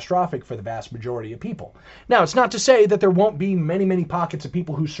absolutely catastrophic for the vast majority of people. Now, it's not to say that there won't be many, many pockets of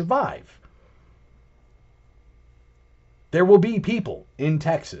people who survive. There will be people in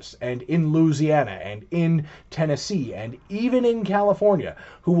Texas and in Louisiana and in Tennessee and even in California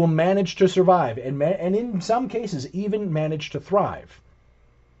who will manage to survive and in some cases even manage to thrive.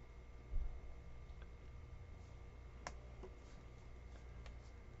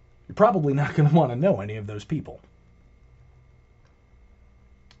 You're probably not going to want to know any of those people.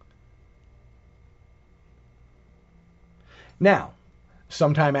 Now,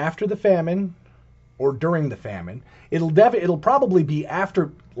 sometime after the famine or during the famine, it'll probably be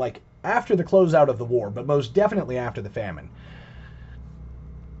after the closeout of the war, but most definitely after the famine.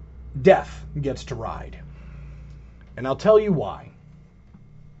 Death gets to ride. And I'll tell you why.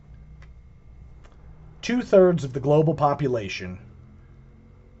 2/3 of the global population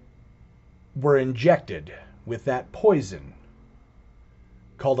were injected with that poison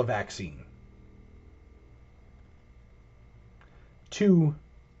called a vaccine.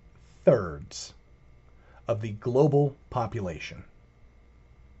 2/3 of the global population.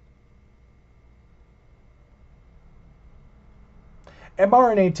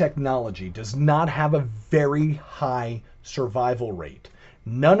 mRNA technology does not have a very high survival rate.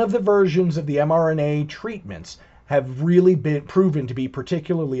 None of the versions of the mRNA treatments have really been proven to be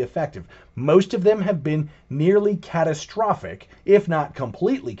particularly effective. Most of them have been nearly catastrophic, if not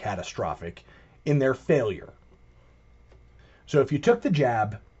completely catastrophic, in their failure. So if you took the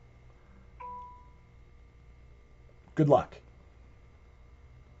jab, good luck.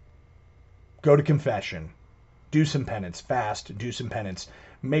 Go to confession. Do some penance. Fast. Do some penance.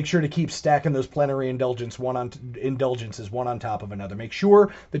 Make sure to keep stacking those plenary indulgences one on top of another. Make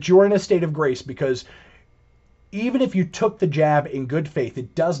sure that you're in a state of grace, because even if you took the jab in good faith,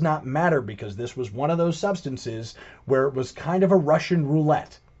 it does not matter, because this was one of those substances where it was kind of a Russian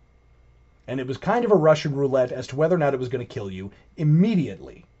roulette. And it was kind of a Russian roulette as to whether or not it was going to kill you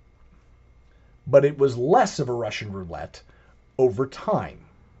immediately. But it was less of a Russian roulette over time.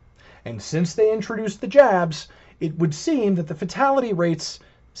 And since they introduced the jabs, it would seem that the fatality rates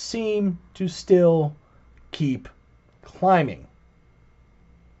seem to still keep climbing.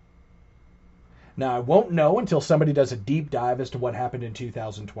 Now, I won't know until somebody does a deep dive as to what happened in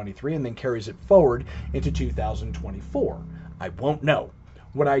 2023 and then carries it forward into 2024. I won't know.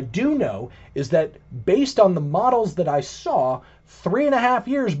 What I do know is that based on the models that I saw, 3.5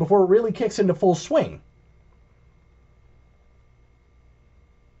 years before it really kicks into full swing.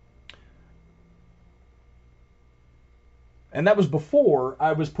 And that was before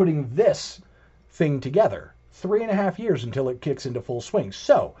I was putting this thing together. 3.5 years until it kicks into full swing.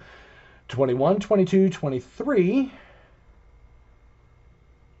 So, 21, 22, 23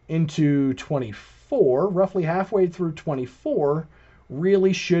 into 24, roughly halfway through 24,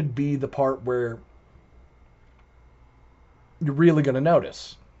 really should be the part where you're really going to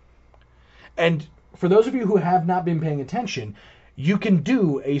notice. And for those of you who have not been paying attention, you can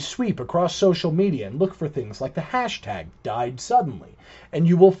do a sweep across social media and look for things like the hashtag died suddenly. And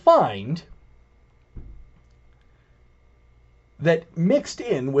you will find that mixed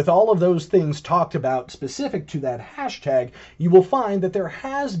in with all of those things talked about specific to that hashtag, you will find that there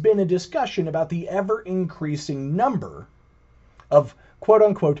has been a discussion about the ever-increasing number of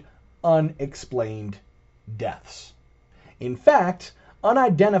quote-unquote unexplained deaths. In fact,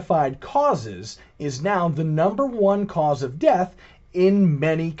 unidentified causes is now the #1 cause of death in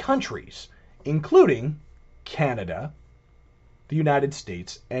many countries, including Canada, the United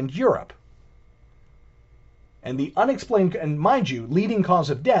States, and Europe. And the unexplained, and mind you, leading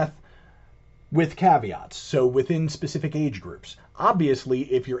cause of death with caveats, so within specific age groups.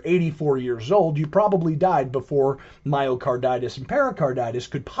 Obviously, if you're 84 years old, you probably died before myocarditis and pericarditis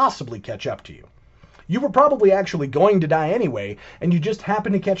could possibly catch up to you. You were probably actually going to die anyway, and you just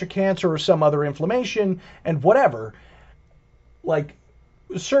happened to catch a cancer or some other inflammation and whatever. Like,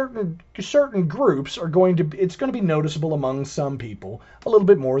 certain groups are going to, it's going to be noticeable among some people a little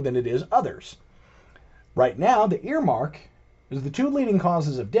bit more than it is others. Right now, the earmark is the 2 leading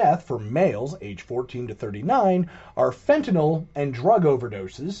causes of death for males age 14 to 39 are fentanyl and drug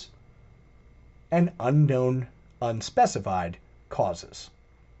overdoses and unknown, unspecified causes.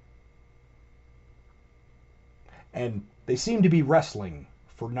 And they seem to be wrestling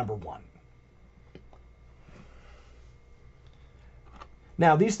for #1.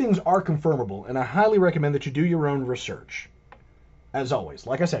 Now, these things are confirmable, and I highly recommend that you do your own research. As always,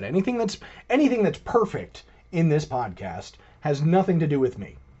 like I said, anything that's perfect in this podcast has nothing to do with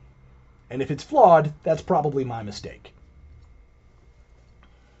me. And if it's flawed, that's probably my mistake.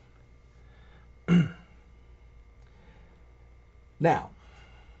 Now,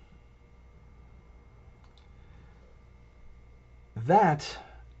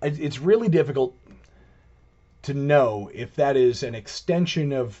 it's really difficult to know if that is an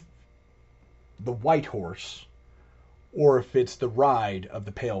extension of the white horse or if it's the ride of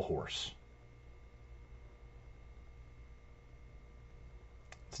the pale horse.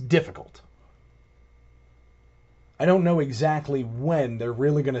 It's difficult. I don't know exactly when they're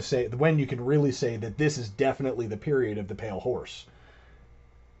really going to say, when you can really say that this is definitely the period of the pale horse.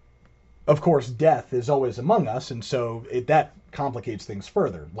 Of course, death is always among us, and so that complicates things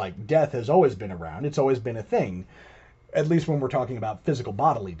further. Like, death has always been around. It's always been a thing, at least when we're talking about physical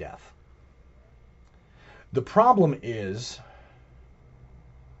bodily death. The problem is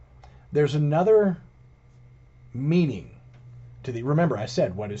there's another meaning to the, remember I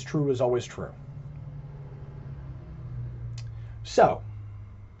said what is true is always true. So,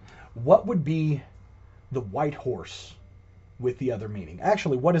 what would be the white horse with the other meaning?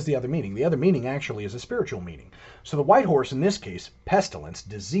 Actually, what is the other meaning? The other meaning actually is a spiritual meaning. So the white horse in this case, pestilence,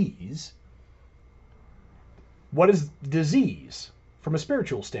 disease. What is disease from a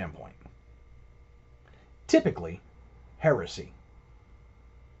spiritual standpoint? Typically, heresy.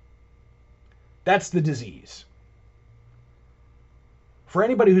 That's the disease. For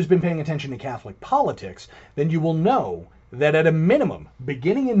anybody who's been paying attention to Catholic politics, then you will know that at a minimum,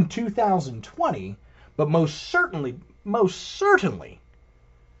 beginning in 2020, but most certainly,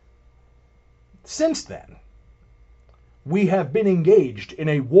 since then, we have been engaged in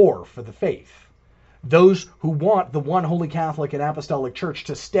a war for the faith. Those who want the one Holy Catholic and Apostolic Church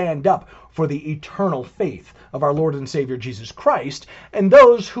to stand up for the eternal faith of our Lord and Savior Jesus Christ, and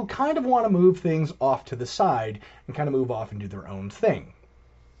those who kind of want to move things off to the side and kind of move off and do their own thing.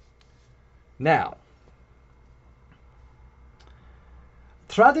 Now,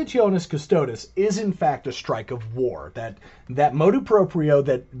 Traditionis Custodes is in fact a strike of war. That motu proprio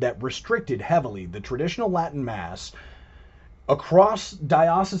that restricted heavily the traditional Latin Mass across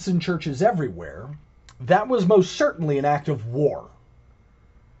diocesan churches everywhere, that was most certainly an act of war.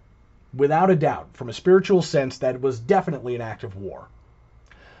 Without a doubt, from a spiritual sense, that was definitely an act of war.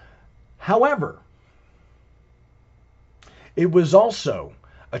 However, it was also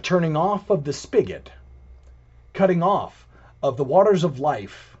a turning off of the spigot, cutting off of the waters of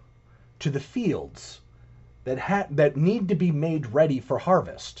life to the fields that need to be made ready for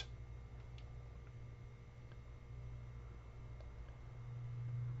harvest.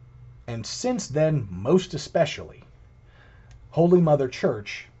 And since then, most especially, Holy Mother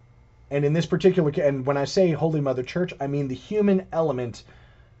Church, and in this particular case, and when I say Holy Mother Church, I mean the human element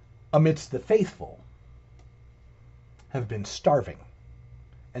amidst the faithful, have been starving,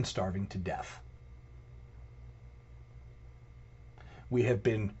 and starving to death. We have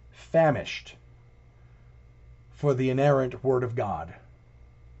been famished for the inerrant Word of God.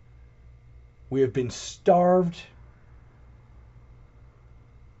 We have been starved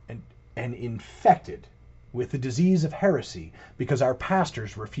and infected with the disease of heresy because our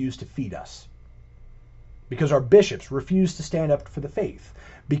pastors refuse to feed us, because our bishops refuse to stand up for the faith,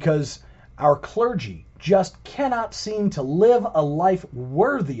 because our clergy just cannot seem to live a life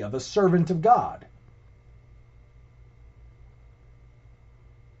worthy of a servant of God.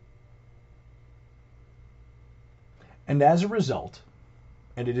 And as a result,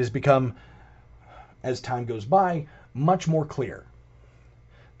 and it has become, as time goes by, much more clear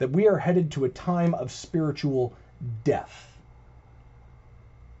that we are headed to a time of spiritual death.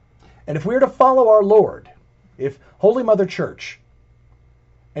 And if we are to follow our Lord, if Holy Mother Church,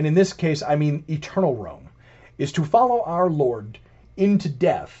 and in this case I mean eternal Rome, is to follow our Lord into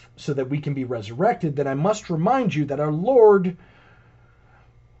death so that we can be resurrected, then I must remind you that our Lord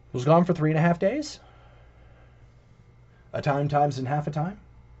was gone for 3.5 days. A time times in half a time.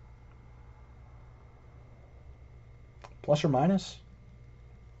 Plus or minus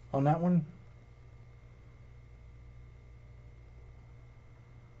on that one.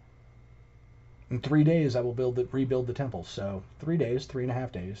 In 3 days, I will rebuild the temple. So 3 days,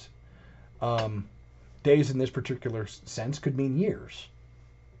 3.5 days. Days in this particular sense could mean years.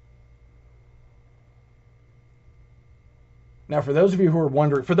 Now, for those of you who are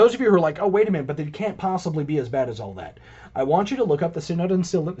wondering, for those of you who are like, oh, wait a minute, but it can't possibly be as bad as all that. I want you to look up the Synod and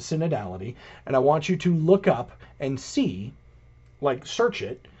Synodality, and I want you to look up and see, like search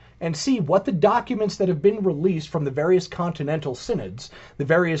it, and see what the documents that have been released from the various continental synods, the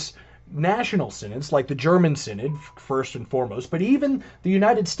various national synods, like the German Synod, first and foremost, but even the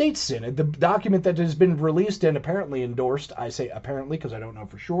United States Synod, the document that has been released and apparently endorsed, I say apparently because I don't know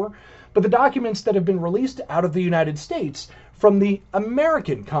for sure, but the documents that have been released out of the United States from the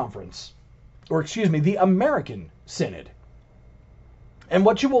American Conference, or excuse me, the American Synod. And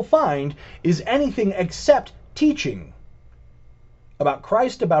what you will find is anything except teaching about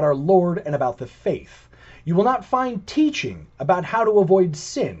Christ, about our Lord, and about the faith. You will not find teaching about how to avoid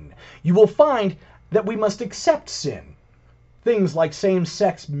sin. You will find that we must accept sin. Things like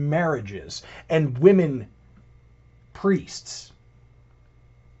same-sex marriages and women priests.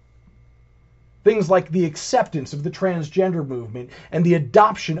 Things like the acceptance of the transgender movement and the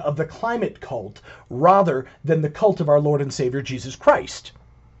adoption of the climate cult rather than the cult of our Lord and Savior Jesus Christ.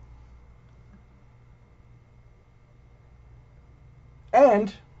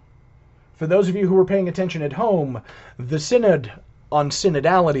 And for those of you who were paying attention at home, the synod on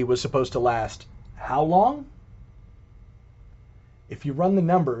synodality was supposed to last how long? If you run the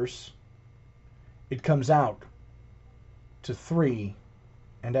numbers, it comes out to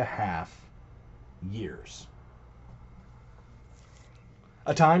 3.5 years.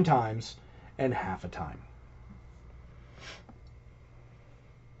 A time times and half a time.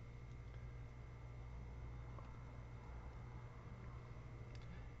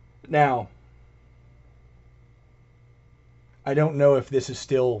 Now, I don't know if this is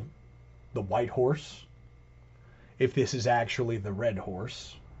still the white horse, if this is actually the red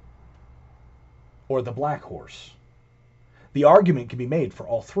horse, or the black horse. The argument can be made for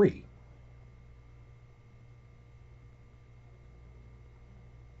all three.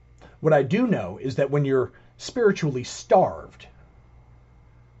 What I do know is that when you're spiritually starved,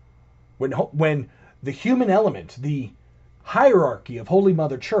 when the human element, the hierarchy of Holy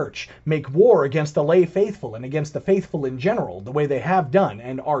Mother Church make war against the lay faithful and against the faithful in general, the way they have done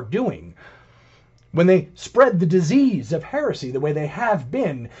and are doing, when they spread the disease of heresy the way they have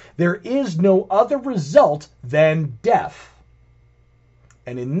been, there is no other result than death.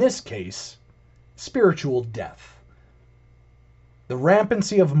 And in this case, spiritual death. The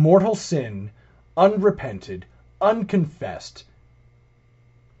rampancy of mortal sin, unrepented, unconfessed,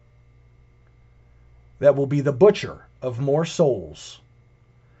 that will be the butcher of more souls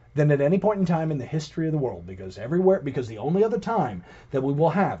than at any point in time in the history of the world, because the only other time that we will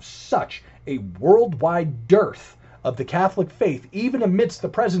have such a worldwide dearth of the Catholic faith, even amidst the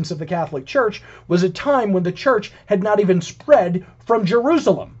presence of the Catholic Church, was a time when the Church had not even spread from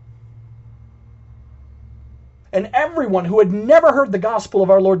Jerusalem. And everyone who had never heard the gospel of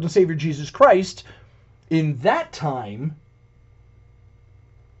our Lord and Savior Jesus Christ in that time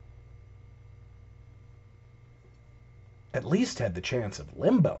at least had the chance of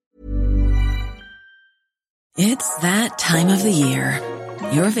limbo. It's that time of the year.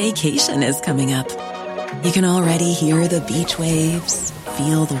 Your vacation is coming up. You can already hear the beach waves,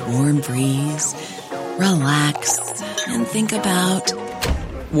 feel the warm breeze, relax, and think about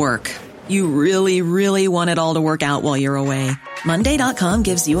work. You really, really want it all to work out while you're away. Monday.com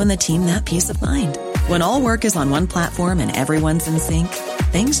gives you and the team that peace of mind. When all work is on one platform and everyone's in sync,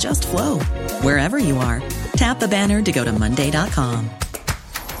 things just flow. Wherever you are, tap the banner to go to Monday.com.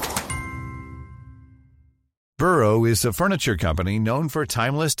 Burrow is a furniture company known for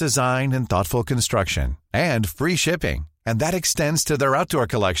timeless design and thoughtful construction, and free shipping, and that extends to their outdoor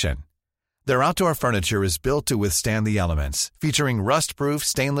collection. Their outdoor furniture is built to withstand the elements, featuring rust-proof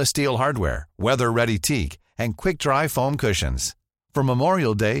stainless steel hardware, weather-ready teak, and quick-dry foam cushions. For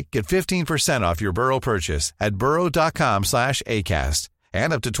Memorial Day, get 15% off your Burrow purchase at burrow.com/ACAST,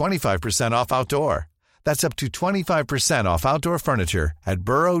 and up to 25% off outdoor. That's up to 25% off outdoor furniture at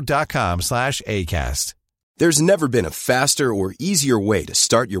burrow.com/ACAST. There's never been a faster or easier way to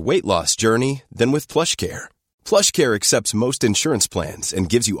start your weight loss journey than with PlushCare. PlushCare accepts most insurance plans and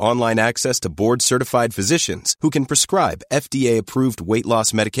gives you online access to board-certified physicians who can prescribe FDA-approved weight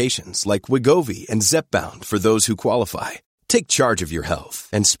loss medications like Wegovy and Zepbound for those who qualify. Take charge of your health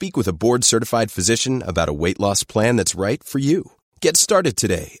and speak with a board-certified physician about a weight loss plan that's right for you. Get started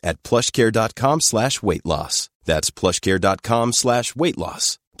today at plushcare.com/weight loss. That's plushcare.com/weight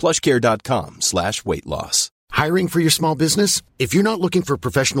loss. plushcare.com/weight loss. Hiring for your small business? If you're not looking for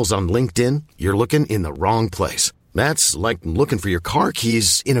professionals on LinkedIn, you're looking in the wrong place. That's like looking for your car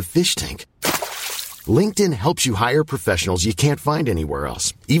keys in a fish tank. LinkedIn helps you hire professionals you can't find anywhere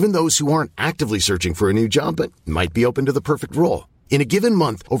else, even those who aren't actively searching for a new job but might be open to the perfect role. In a given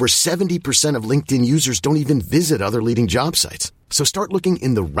month, over 70% of LinkedIn users don't even visit other leading job sites. So start looking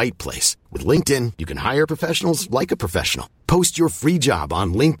in the right place. With LinkedIn, you can hire professionals like a professional. Post your free job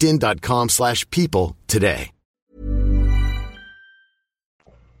on linkedin.com/people today.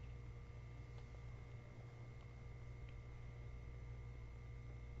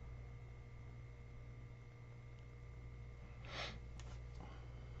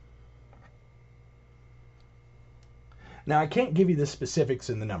 Now, I can't give you the specifics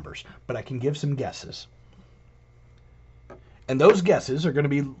in the numbers, but I can give some guesses. And those guesses are going to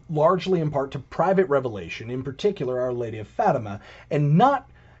be largely in part to private revelation, in particular Our Lady of Fatima, and not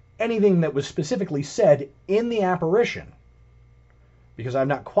anything that was specifically said in the apparition, because I'm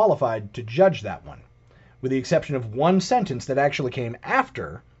not qualified to judge that one, with the exception of one sentence that actually came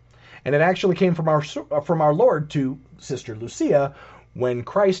after, and it actually came from our Lord to Sister Lucia, when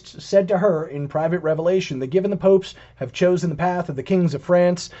Christ said to her in private revelation that given the popes have chosen the path of the kings of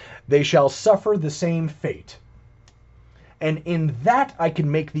France, they shall suffer the same fate. And in that I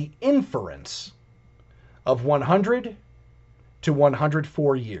can make the inference of 100 to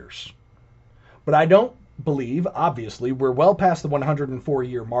 104 years. But I don't believe, obviously, we're well past the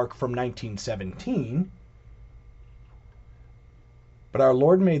 104-year mark from 1917. But our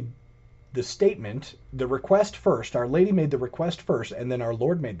Lord made the statement, the request first. Our Lady made the request first, and then our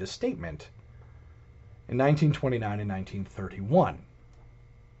Lord made the statement in 1929 and 1931.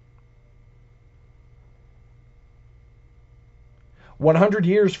 "100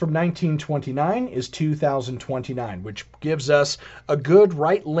 years from 1929 is 2029, which gives us a good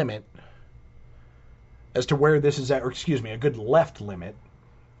right limit as to where this is at, or excuse me, a good left limit.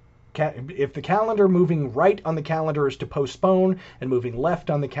 If the calendar moving right on the calendar is to postpone and moving left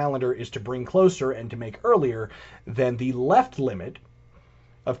on the calendar is to bring closer and to make earlier, then the left limit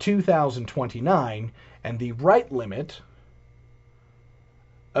of 2029 and the right limit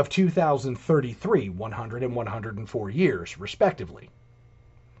of 2033, 100 and 104 years, respectively.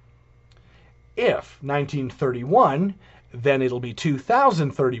 If 1931, then it'll be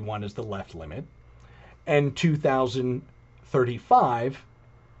 2031 as the left limit, and 2035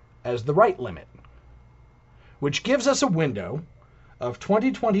 as the right limit, which gives us a window of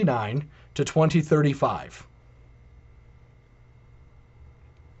 2029 to 2035.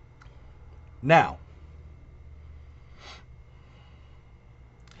 Now,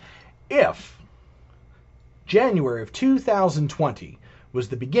 if January of 2020 was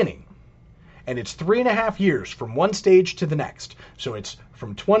the beginning, and it's 3.5 years from one stage to the next, so it's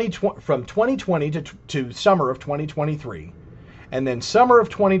from 2020 to summer of 2023, and then summer of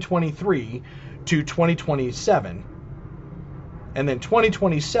 2023 to 2027, and then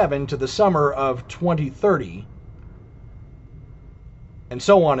 2027 to the summer of 2030, and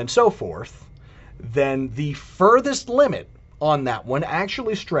so on and so forth, then the furthest limit on that one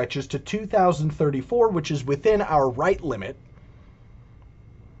actually stretches to 2034, which is within our right limit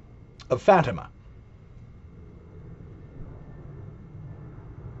of Fatima.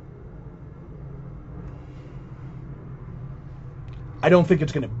 I don't think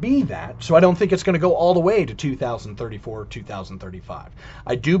it's going to be that, so I don't think it's going to go all the way to 2034 or 2035.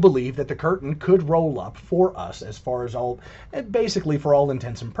 I do believe that the curtain could roll up for us as far as all, basically for all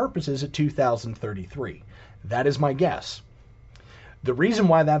intents and purposes, at 2033. That is my guess. The reason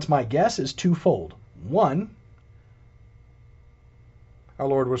why that's my guess is twofold. One, our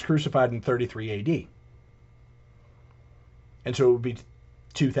Lord was crucified in 33 AD. And so it would be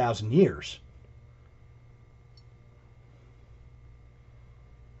 2,000 years.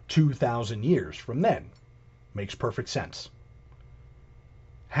 2,000 years from then. Makes perfect sense.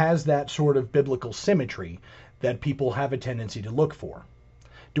 Has that sort of biblical symmetry that people have a tendency to look for.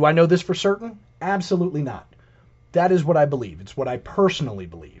 Do I know this for certain? Absolutely not. That is what I believe. It's what I personally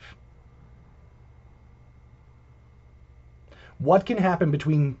believe. What can happen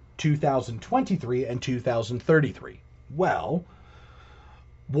between 2023 and 2033? Well,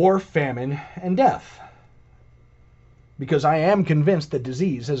 war, famine, and death. Because I am convinced that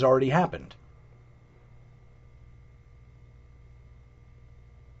disease has already happened.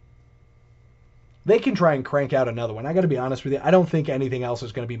 They can try and crank out another one. I got to be honest with you, I don't think anything else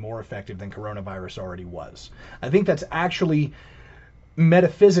is going to be more effective than coronavirus already was. I think that's actually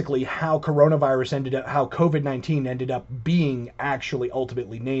metaphysically how coronavirus ended up, how COVID-19 ended up being actually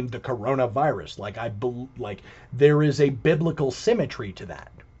ultimately named the coronavirus. Like there is a biblical symmetry to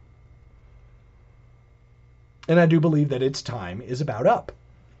that. And I do believe that its time is about up.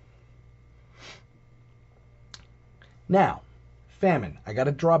 Now, famine. I got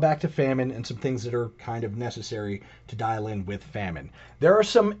to draw back to famine and some things that are kind of necessary to dial in with famine. There are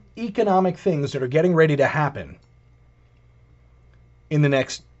some economic things that are getting ready to happen in the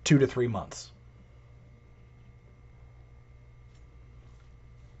next 2 to 3 months.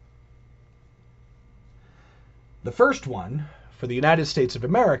 The first one, for the United States of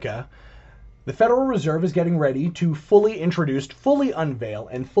America, the Federal Reserve is getting ready to fully introduce, fully unveil,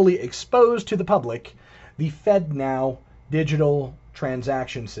 and fully expose to the public the FedNow digital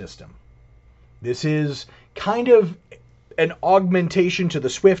transaction system. This is kind of an augmentation to the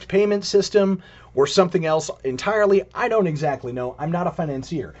SWIFT payment system or something else entirely. I don't exactly know. I'm not a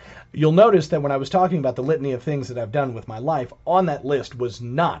financier. You'll notice that when I was talking about the litany of things that I've done with my life, on that list was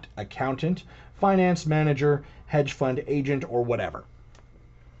not accountant, finance manager, hedge fund agent, or whatever.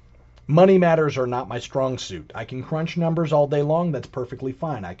 Money matters are not my strong suit. I can crunch numbers all day long. That's perfectly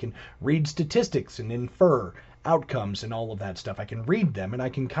fine. I can read statistics and infer outcomes and all of that stuff. I can read them and I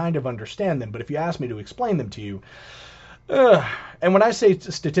can kind of understand them. But if you ask me to explain them to you, and when I say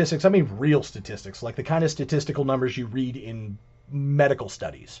statistics, I mean real statistics, like the kind of statistical numbers you read in medical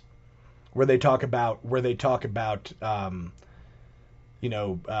studies, where they talk about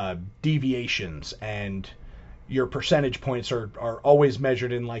deviations, and your percentage points are always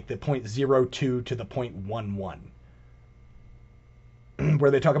measured in like the 0.02 to the 0.11,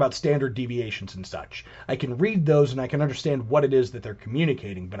 where they talk about standard deviations and such. I can read those and I can understand what it is that they're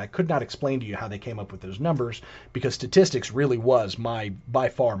communicating, but I could not explain to you how they came up with those numbers, because statistics really was by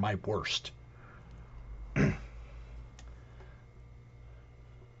far my worst. I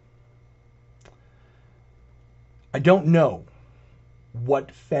don't know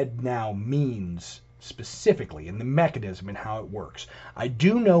what FedNow means specifically, and the mechanism and how it works. I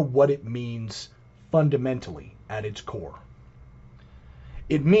do know what it means fundamentally at its core.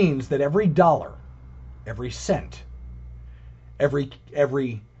 It means that every dollar, every cent,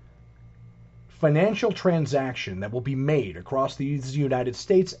 every financial transaction that will be made across the United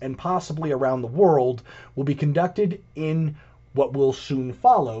States and possibly around the world will be conducted in what will soon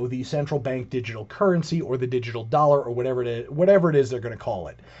follow the central bank digital currency, or the digital dollar, or whatever it is they're going to call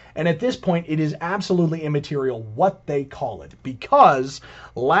it. And at this point, it is absolutely immaterial what they call it, because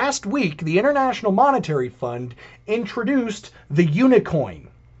last week the International Monetary Fund introduced the Unicoin.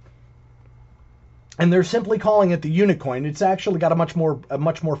 And they're simply calling it the Unicoin. It's actually got a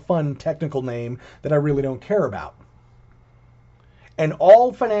much more fun technical name that I really don't care about. And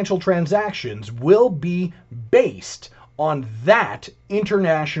all financial transactions will be based on that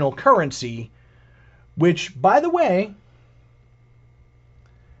international currency, which, by the way,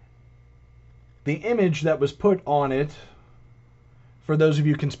 the image that was put on it, for those of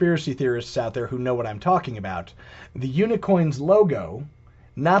you conspiracy theorists out there who know what I'm talking about, the Unicoin's logo,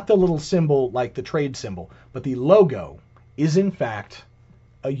 not the little symbol like the trade symbol, but the logo is in fact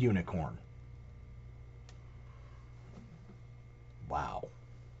a unicorn. Wow.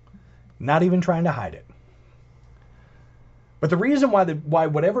 Not even trying to hide it. But the reason why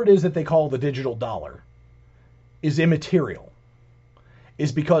whatever it is that they call the digital dollar is immaterial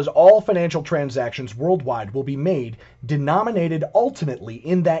is because all financial transactions worldwide will be made denominated ultimately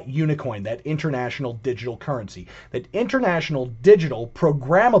in that unicoin, that international digital currency, that international digital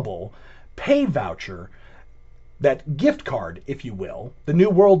programmable pay voucher, that gift card, if you will, the New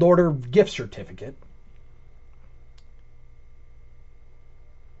World Order gift certificate.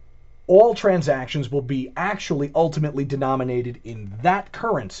 All transactions will be actually ultimately denominated in that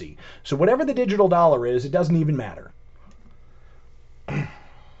currency. So whatever the digital dollar is, it doesn't even matter.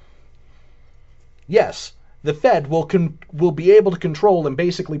 Yes, the Fed will be able to control and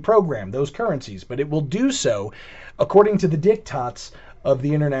basically program those currencies, but it will do so according to the diktats of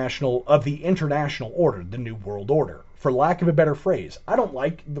the international order, the New World Order. For lack of a better phrase, I don't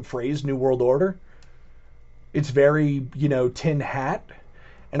like the phrase New World Order. It's very, tin hat.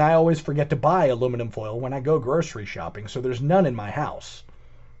 And I always forget to buy aluminum foil when I go grocery shopping, so there's none in my house.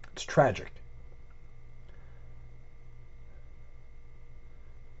 It's tragic.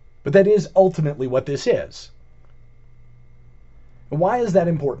 But that is ultimately what this is. And why is that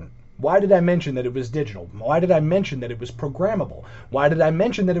important? Why did I mention that it was digital? Why did I mention that it was programmable? Why did I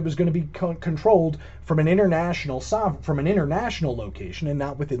mention that it was going to be controlled from an international location and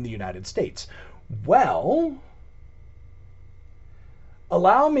not within the United States? Well,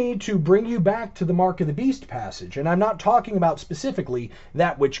 allow me to bring you back to the Mark of the Beast passage, and I'm not talking about specifically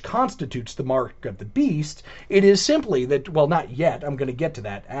that which constitutes the Mark of the Beast. It is simply that, well, not yet, I'm going to get to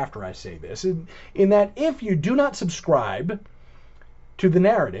that after I say this, in that if you do not subscribe to the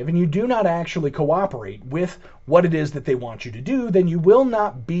narrative and you do not actually cooperate with what it is that they want you to do, then you will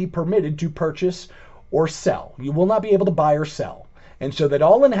not be permitted to purchase or sell. You will not be able to buy or sell. And so that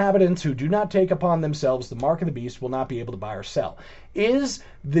all inhabitants who do not take upon themselves the Mark of the Beast will not be able to buy or sell. Is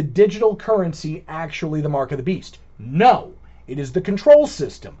the digital currency actually the Mark of the Beast? No. It is the control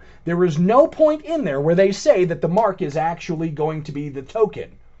system. There is no point in there where they say that the mark is actually going to be the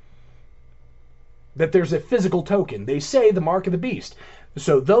token. That there's a physical token. They say the Mark of the Beast.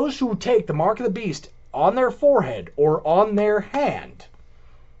 So those who take the Mark of the Beast on their forehead or on their hand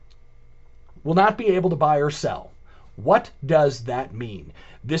will not be able to buy or sell. What does that mean?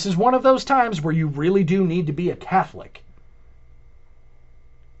 This is one of those times where you really do need to be a Catholic.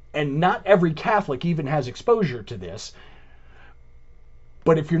 And not every Catholic even has exposure to this.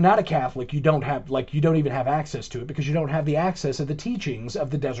 But if you're not a Catholic, you don't even have access to it because you don't have the access of the teachings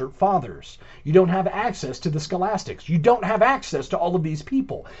of the Desert Fathers. You don't have access to the scholastics. You don't have access to all of these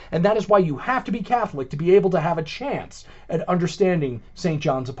people. And that is why you have to be Catholic to be able to have a chance at understanding St.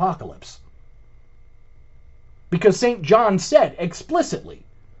 John's Apocalypse. Because St. John said explicitly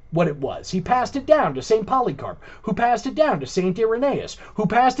what it was. He passed it down to St. Polycarp, who passed it down to St. Irenaeus, who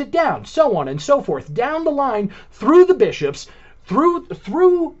passed it down, so on and so forth, down the line, through the bishops,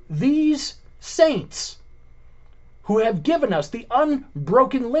 through these saints who have given us the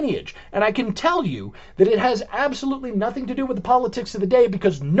unbroken lineage. And I can tell you that it has absolutely nothing to do with the politics of the day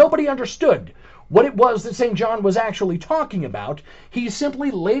because nobody understood what it was that St. John was actually talking about. He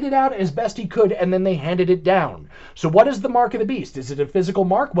simply laid it out as best he could, and then they handed it down. So what is the Mark of the Beast? Is it a physical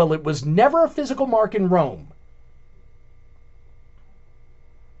mark? Well, it was never a physical mark in Rome.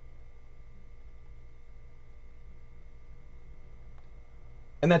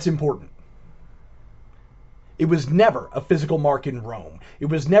 And that's important. It was never a physical mark in Rome. It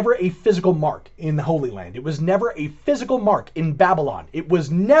was never a physical mark in the Holy Land. It was never a physical mark in Babylon. It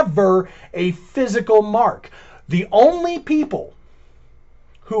was never a physical mark. The only people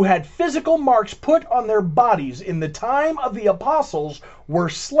who had physical marks put on their bodies in the time of the apostles were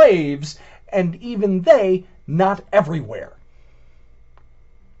slaves, and even they, not everywhere.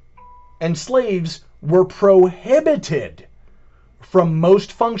 And slaves were prohibited from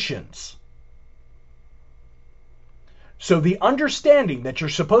most functions. So the understanding that you're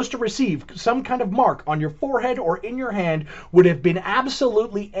supposed to receive some kind of mark on your forehead or in your hand would have been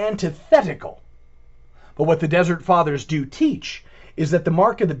absolutely antithetical. But what the Desert Fathers do teach is that the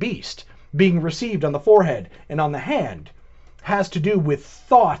Mark of the Beast being received on the forehead and on the hand has to do with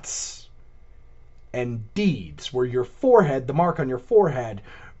thoughts and deeds, where your forehead, the mark on your forehead,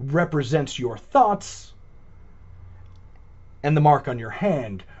 represents your thoughts, and the mark on your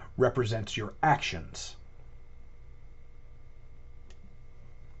hand represents your actions.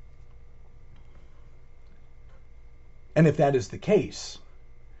 And if that is the case,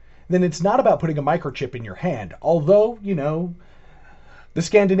 then it's not about putting a microchip in your hand. Although, The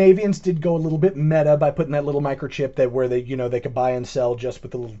Scandinavians did go a little bit meta by putting that little microchip that where they could buy and sell just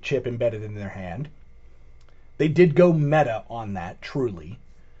with the little chip embedded in their hand. They did go meta on that, truly.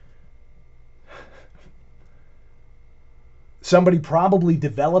 Somebody probably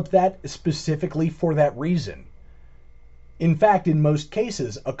developed that specifically for that reason. In fact, in most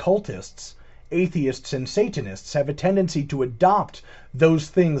cases, occultists, atheists, and Satanists have a tendency to adopt those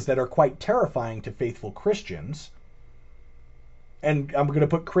things that are quite terrifying to faithful Christians. And I'm going to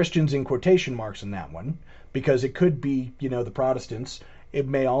put Christians in quotation marks in that one, because it could be, the Protestants. It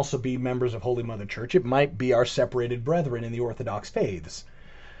may also be members of Holy Mother Church. It might be our separated brethren in the Orthodox faiths.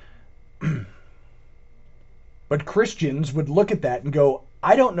 But Christians would look at that and go,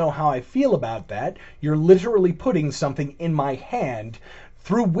 I don't know how I feel about that. You're literally putting something in my hand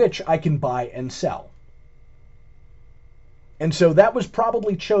through which I can buy and sell. And so that was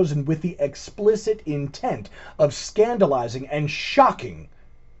probably chosen with the explicit intent of scandalizing and shocking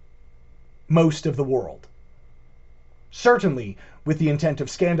most of the world. Certainly with the intent of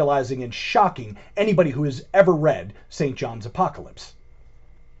scandalizing and shocking anybody who has ever read St. John's Apocalypse.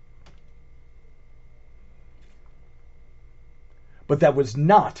 But that was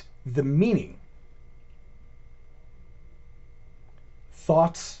not the meaning.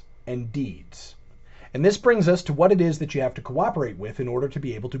 Thoughts and deeds. And this brings us to what it is that you have to cooperate with in order to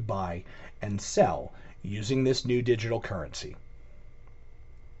be able to buy and sell using this new digital currency.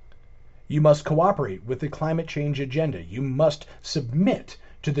 You must cooperate with the climate change agenda. You must submit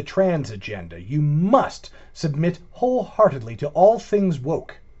to the trans agenda. You must submit wholeheartedly to all things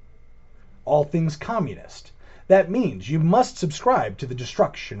woke, all things communist. That means you must subscribe to the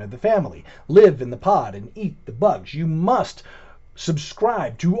destruction of the family, live in the pod and eat the bugs. You must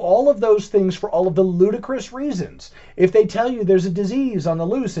subscribe to all of those things for all of the ludicrous reasons. If they tell you there's a disease on the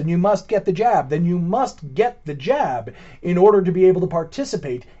loose and you must get the jab, then you must get the jab in order to be able to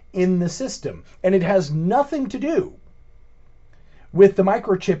participate in the system. And it has nothing to do with the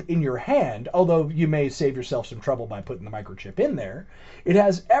microchip in your hand, although you may save yourself some trouble by putting the microchip in there. It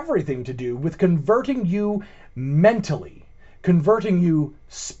has everything to do with converting you mentally, converting you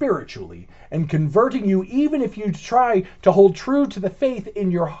spiritually, and converting you, even if you try to hold true to the faith in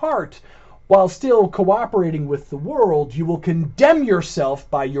your heart while still cooperating with the world, you will condemn yourself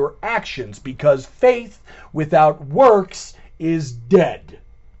by your actions, because faith without works is dead.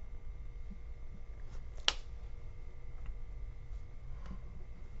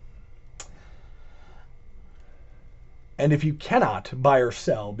 And if you cannot buy or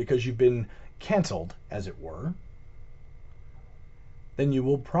sell because you've been canceled, as it were, then you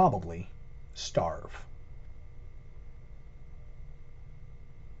will probably starve.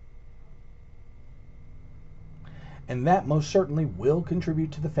 And that most certainly will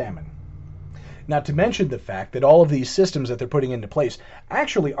contribute to the famine. Not to mention the fact that all of these systems that they're putting into place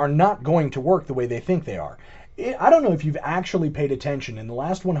actually are not going to work the way they think they are. I don't know if you've actually paid attention in the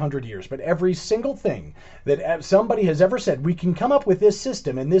last 100 years, but every single thing that somebody has ever said, we can come up with this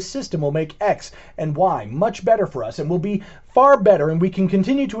system, and this system will make X and Y much better for us, and will be far better, and we can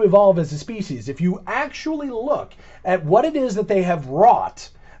continue to evolve as a species. If you actually look at what it is that they have wrought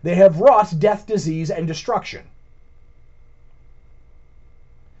death, disease, and destruction.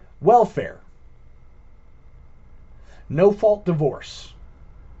 Welfare. No-fault divorce.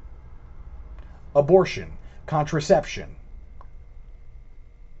 Abortion. Contraception,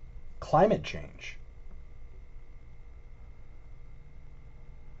 climate change.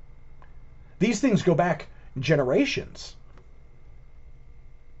 These things go back generations.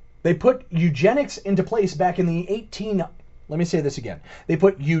 They put eugenics into place back in the let me say this again. They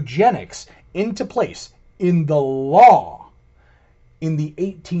put eugenics into place in the law in the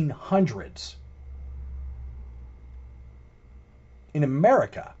 1800s. In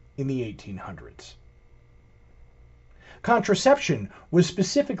America in the 1800s. Contraception was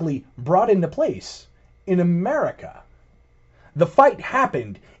specifically brought into place in America. The fight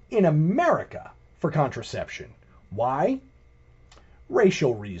happened in America for contraception. Why?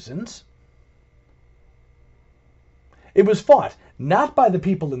 Racial reasons. It was fought not by the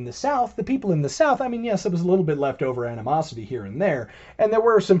people in the South. The people in the South, I mean, yes, there was a little bit leftover animosity here and there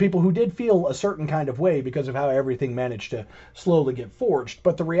were some people who did feel a certain kind of way because of how everything managed to slowly get forged.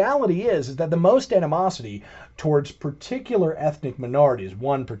 But the reality is that the most animosity towards particular ethnic minorities,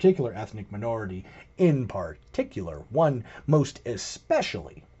 one particular ethnic minority in particular, one most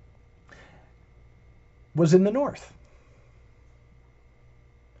especially, was in the North.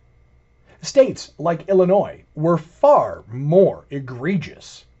 States like Illinois were far more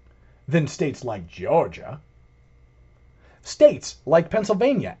egregious than states like Georgia. States like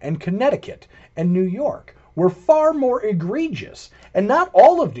Pennsylvania and Connecticut and New York were far more egregious. And not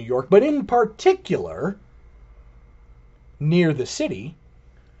all of New York, but in particular, near the city,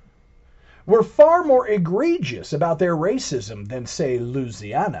 were far more egregious about their racism than, say,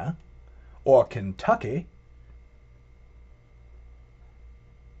 Louisiana or Kentucky.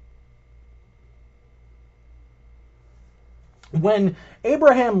 When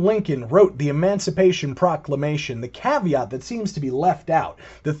Abraham Lincoln wrote the Emancipation Proclamation, the caveat that seems to be left out,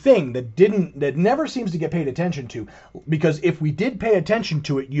 the thing that never seems to get paid attention to, because if we did pay attention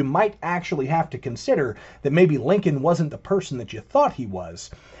to it, you might actually have to consider that maybe Lincoln wasn't the person that you thought he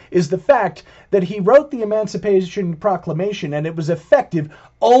was, is the fact that he wrote the Emancipation Proclamation and it was effective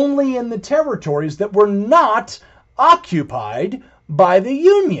only in the territories that were not occupied by the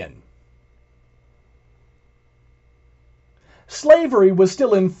Union. Slavery was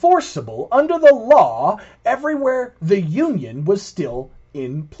still enforceable under the law everywhere the Union was still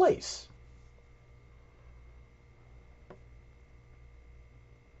in place.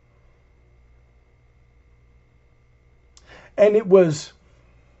 And it was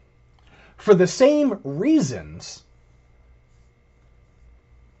for the same reasons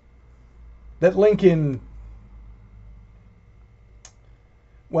that Lincoln,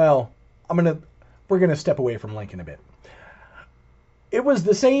 well, we're going to step away from Lincoln a bit. It was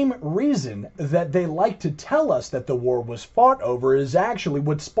the same reason that they like to tell us that the war was fought over is actually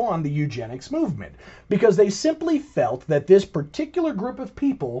what spawned the eugenics movement. Because they simply felt that this particular group of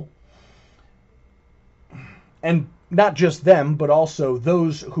people, and not just them, but also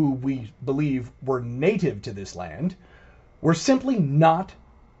those who we believe were native to this land, were simply not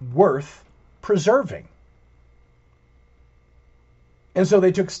worth preserving. And so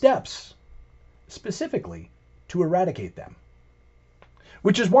they took steps, specifically, to eradicate them.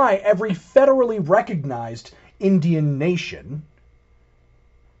 Which is why every federally recognized Indian nation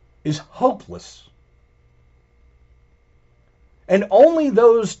is hopeless. And only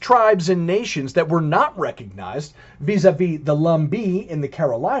those tribes and nations that were not recognized, vis-a-vis the Lumbee in the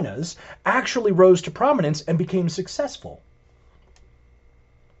Carolinas, actually rose to prominence and became successful.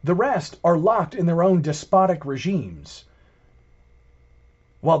 The rest are locked in their own despotic regimes,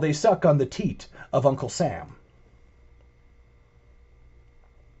 while they suck on the teat of Uncle Sam.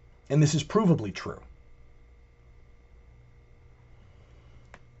 And this is provably true.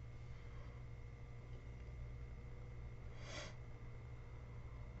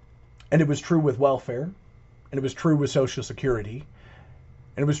 And it was true with welfare, and it was true with Social Security,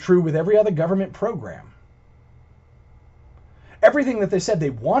 and it was true with every other government program. Everything that they said they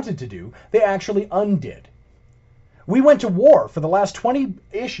wanted to do, they actually undid. We went to war for the last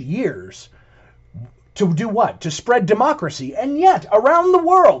 20-ish years to do what? To spread democracy. And yet, around the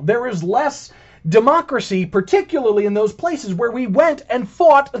world, there is less democracy, particularly in those places where we went and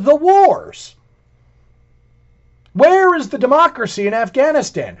fought the wars. Where is the democracy in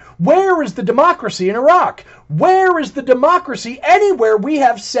Afghanistan? Where is the democracy in Iraq? Where is the democracy anywhere we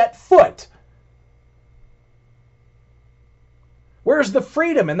have set foot? Where's the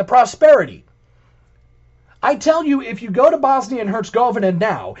freedom and the prosperity? I tell you, if you go to Bosnia and Herzegovina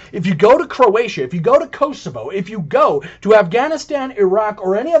now, if you go to Croatia, if you go to Kosovo, if you go to Afghanistan, Iraq,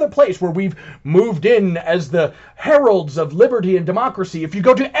 or any other place where we've moved in as the heralds of liberty and democracy, if you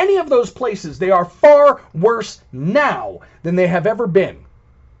go to any of those places, they are far worse now than they have ever been.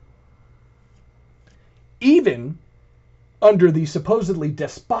 Even under the supposedly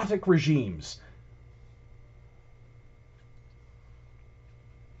despotic regimes.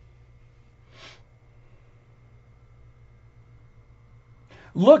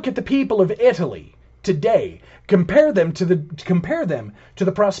 Look at the people of Italy today. Compare them to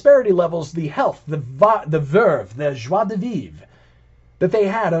the prosperity levels, the health, the verve, the joie de vivre that they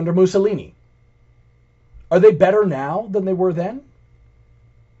had under Mussolini. Are they better now than they were then?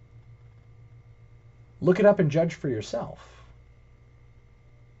 Look it up and judge for yourself.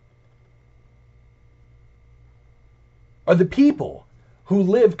 Are the people who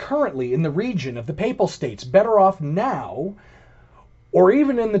live currently in the region of the Papal States better off now, or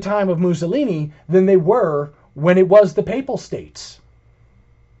even in the time of Mussolini, than they were when it was the Papal States?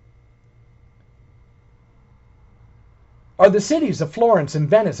 Are the cities of Florence and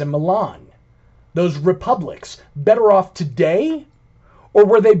Venice and Milan, those republics, better off today? Or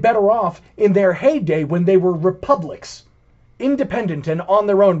were they better off in their heyday when they were republics, independent and on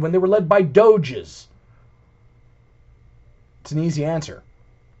their own, when they were led by doges? It's an easy answer.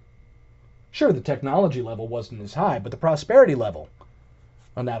 Sure, the technology level wasn't as high, but the prosperity level,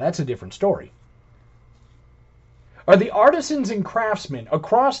 well, now that's a different story. Are the artisans and craftsmen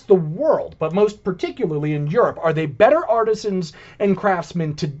across the world, but most particularly in Europe, are they better artisans and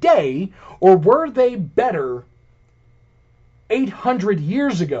craftsmen today, or were they better 800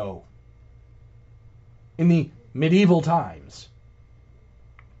 years ago in the medieval times?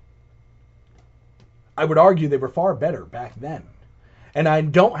 I would argue they were far better back then. And I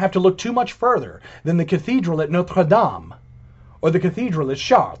don't have to look too much further than the cathedral at Notre Dame, or the cathedral at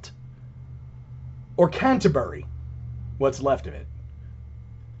Chartres, or Canterbury, what's left of it.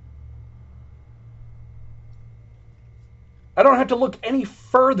 I don't have to look any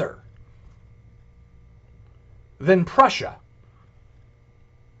further than Prussia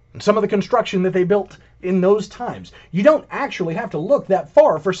and some of the construction that they built in those times. You don't actually have to look that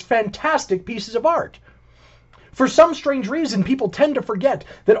far for fantastic pieces of art. For some strange reason, people tend to forget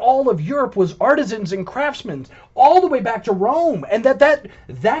that all of Europe was artisans and craftsmen all the way back to Rome, and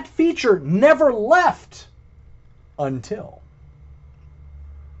that feature never left until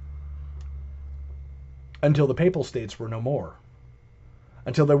the Papal States were no more,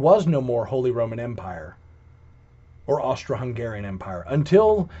 until there was no more Holy Roman Empire or Austro-Hungarian Empire,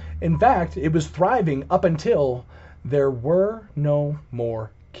 until, in fact, it was thriving up until there were no more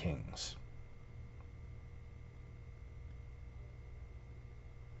kings.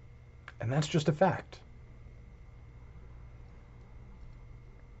 And that's just a fact.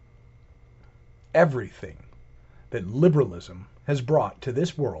 Everything that liberalism has brought to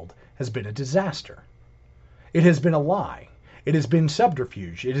this world has been a disaster. It has been a lie. It has been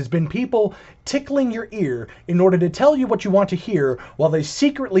subterfuge. It has been people tickling your ear in order to tell you what you want to hear while they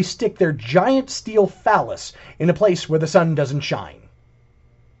secretly stick their giant steel phallus in a place where the sun doesn't shine,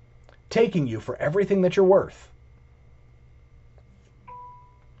 taking you for everything that you're worth.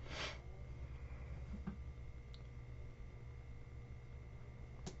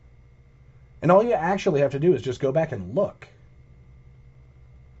 And all you actually have to do is just go back and look.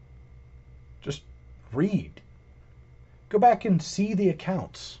 Just read. Go back and see the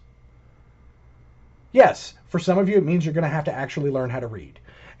accounts. Yes, for some of you it means you're going to have to actually learn how to read.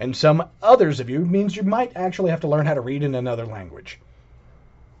 And some others of you it means you might actually have to learn how to read in another language.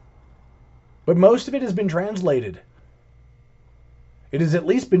 But most of it has been translated. It has at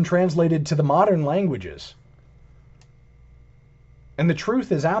least been translated to the modern languages. And the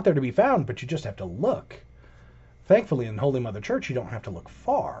truth is out there to be found, but you just have to look. Thankfully, in Holy Mother Church, you don't have to look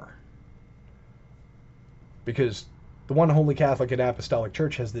far. Because the one Holy Catholic and Apostolic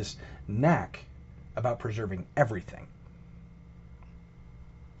Church has this knack about preserving everything.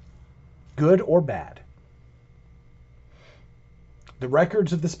 Good or bad. The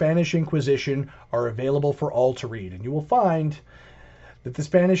records of the Spanish Inquisition are available for all to read, and you will find that the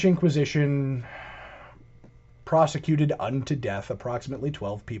Spanish Inquisition prosecuted unto death approximately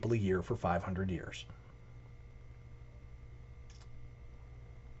 12 people a year for 500 years.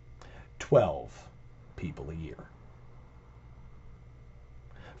 12 people a year.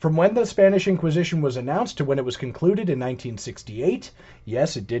 From when the Spanish Inquisition was announced to when it was concluded in 1968,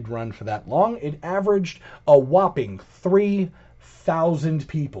 yes, it did run for that long, it averaged a whopping 3,000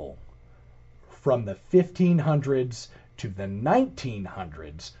 people from the 1500s to the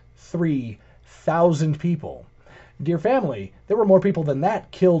 1900s. 3,000 people. Dear family, there were more people than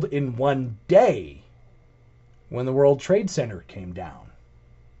that killed in one day when the World Trade Center came down.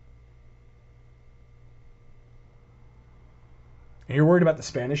 And you're worried about the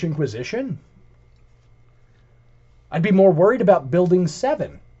Spanish Inquisition? I'd be more worried about Building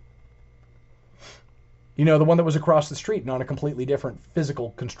 7. You know, the one that was across the street and on a completely different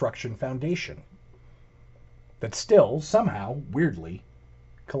physical construction foundation. That still, somehow, weirdly,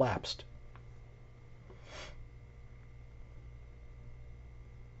 collapsed.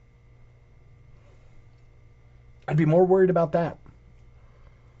 I'd be more worried about that.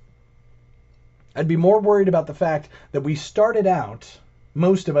 I'd be more worried about the fact that we started out,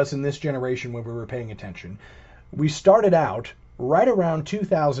 most of us in this generation when we were paying attention, we started out right around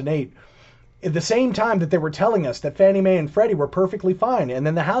 2008 at the same time that they were telling us that Fannie Mae and Freddie were perfectly fine, and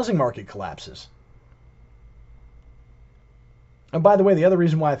then the housing market collapses. And by the way, the other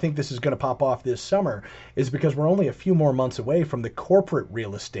reason why I think this is going to pop off this summer is because we're only a few more months away from the corporate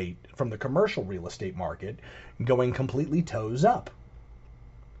real estate, from the commercial real estate market going completely toes up.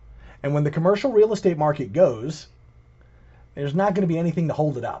 And when the commercial real estate market goes, there's not going to be anything to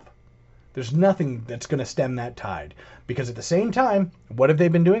hold it up. There's nothing that's going to stem that tide. Because at the same time, what have they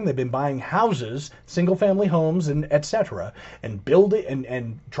been doing? They've been buying houses, single-family homes, and etc., and building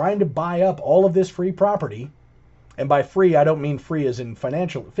and trying to buy up all of this free property. And by free, I don't mean free as in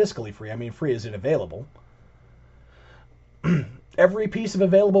fiscally free. I mean free as in available. every piece of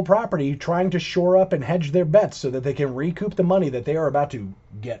available property, trying to shore up and hedge their bets so that they can recoup the money that they are about to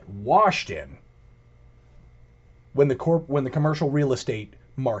get washed in when the commercial real estate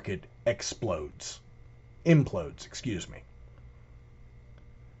market implodes, excuse me.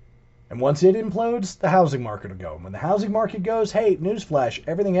 And once it implodes, the housing market will go. And when the housing market goes, hey, newsflash,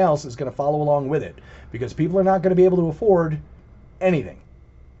 everything else is going to follow along with it, because people are not going to be able to afford anything.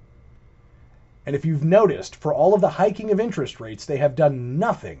 And if you've noticed, for all of the hiking of interest rates, they have done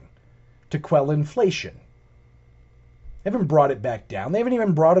nothing to quell inflation. They haven't brought it back down. They haven't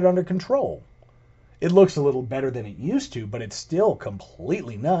even brought it under control. It looks a little better than it used to, but it's still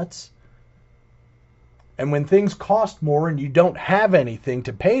completely nuts. And when things cost more and you don't have anything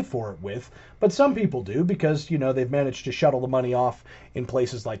to pay for it with, but some people do because, they've managed to shuttle the money off in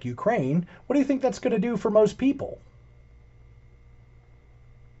places like Ukraine, what do you think that's going to do for most people?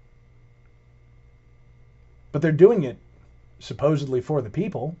 But they're doing it supposedly for the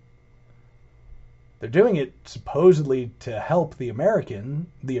people. They're doing it supposedly to help the American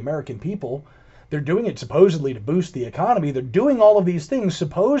people. They're doing it supposedly to boost the economy. They're doing all of these things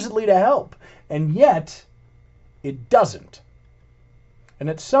supposedly to help. And yet, it doesn't. And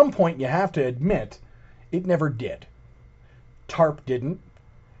at some point, you have to admit, it never did. TARP didn't.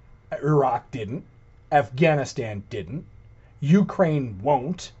 Iraq didn't. Afghanistan didn't. Ukraine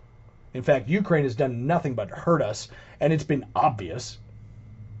won't. In fact, Ukraine has done nothing but hurt us, and it's been obvious.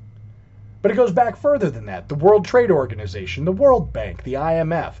 But it goes back further than that. The World Trade Organization, the World Bank, the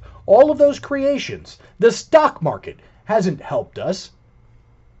IMF, all of those creations, the stock market hasn't helped us.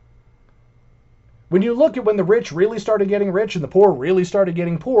 When you look at when the rich really started getting rich and the poor really started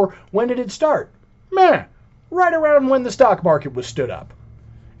getting poor, when did it start? Right around when the stock market was stood up.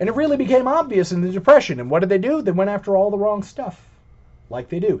 And it really became obvious in the Depression. And what did they do? They went after all the wrong stuff, like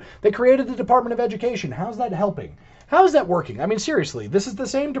they do. They created the Department of Education. How's that helping? How is that working? I mean, seriously, this is the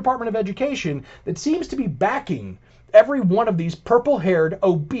same Department of Education that seems to be backing every one of these purple-haired,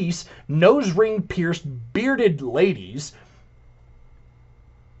 obese, nose-ring-pierced, bearded ladies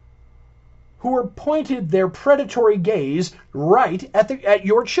who are pointed their predatory gaze right at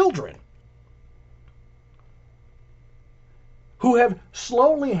your children, who have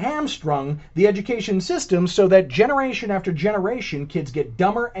slowly hamstrung the education system so that generation after generation, kids get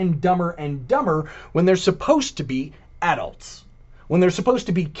dumber and dumber and dumber when they're supposed to be adults, when they're supposed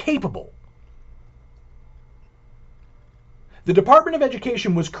to be capable. The Department of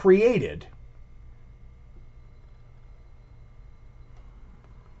Education was created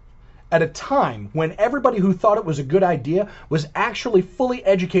at a time when everybody who thought it was a good idea was actually fully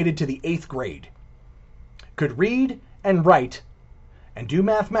educated to the 8th grade, could read and write and do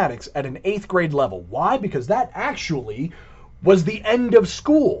mathematics at an 8th grade level. Why? Because that actually was the end of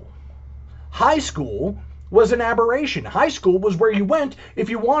school. High school was an aberration. High school was where you went if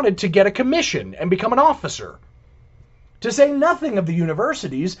you wanted to get a commission and become an officer. To say nothing of the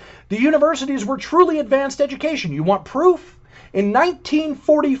universities were truly advanced education. You want proof? In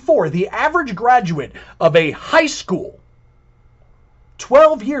 1944, the average graduate of a high school,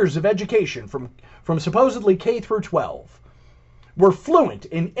 12 years of education from supposedly K through 12, were fluent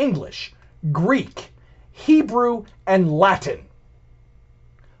in English, Greek, Hebrew, and Latin.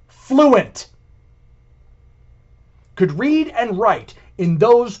 Fluent. Could read and write in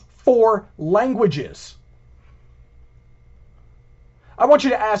those 4 languages. I want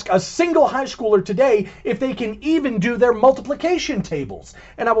you to ask a single high schooler today if they can even do their multiplication tables.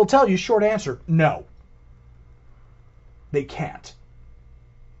 And I will tell you, short answer, no. They can't.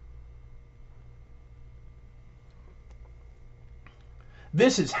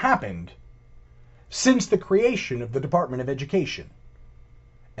 This has happened since the creation of the Department of Education.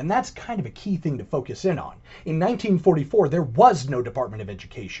 And that's kind of a key thing to focus in on. In 1944, there was no Department of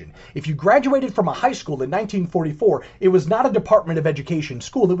Education. If you graduated from a high school in 1944, it was not a Department of Education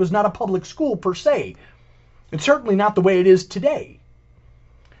school. It was not a public school per se. It's certainly not the way it is today.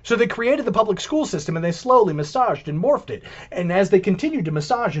 So they created the public school system and they slowly massaged and morphed it. And as they continued to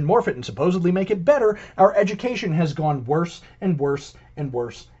massage and morph it and supposedly make it better, our education has gone worse and worse and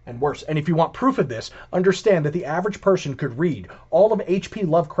worse and worse. And if you want proof of this, understand that the average person could read all of H.P.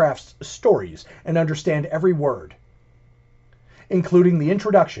 Lovecraft's stories and understand every word, including the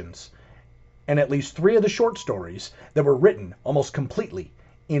introductions and at least 3 of the short stories that were written almost completely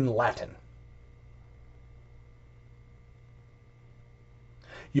in Latin.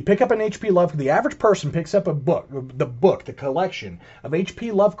 You pick up an H.P. Lovecraft, the average person picks up the collection of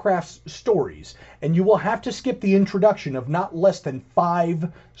H.P. Lovecraft's stories, and you will have to skip the introduction of not less than 5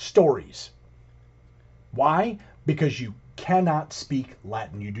 stories. Why? Because you cannot speak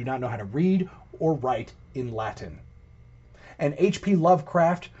Latin. You do not know how to read or write in Latin. And H.P.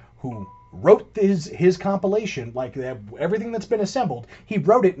 Lovecraft, who wrote his compilation, like everything that's been assembled, he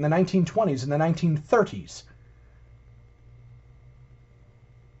wrote it in the 1920s and the 1930s.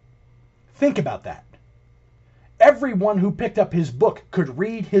 Think about that. Everyone who picked up his book could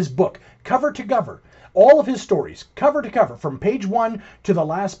read his book, cover to cover. All of his stories, cover to cover, from page 1 to the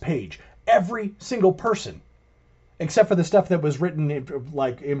last page. Every single person. Except for the stuff that was written,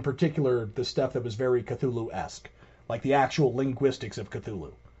 like in particular, the stuff that was very Cthulhu-esque. Like the actual linguistics of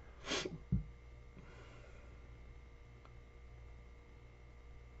Cthulhu.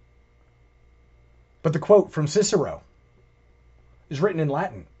 But the quote from Cicero is written in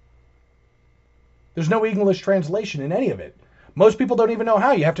Latin. There's no English translation in any of it. Most people don't even know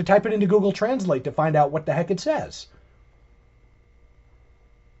how. You have to type it into Google Translate to find out what the heck it says.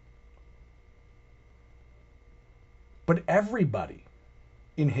 But everybody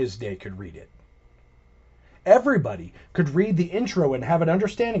in his day could read it. Everybody could read the intro and have an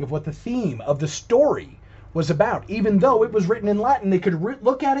understanding of what the theme of the story was about. Even though it was written in Latin, they could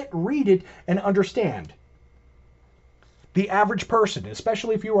look at it, read it, and understand. The average person,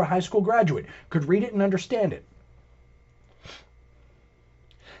 especially if you were a high school graduate, could read it and understand it.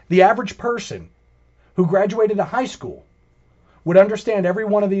 The average person who graduated a high school would understand every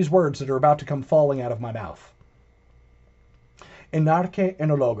one of these words that are about to come falling out of my mouth. Enarche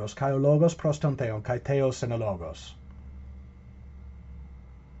enologos, kai ologos prostonteon, kai theos enologos.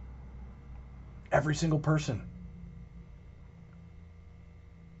 Every single person.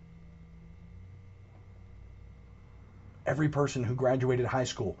 Every person who graduated high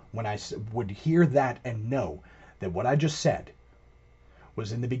school, when I would hear that and know that what I just said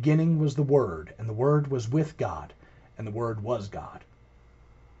was, in the beginning was the Word, and the Word was with God, and the Word was God.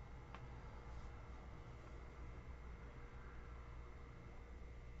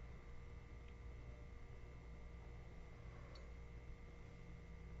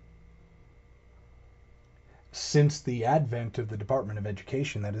 Since the advent of the Department of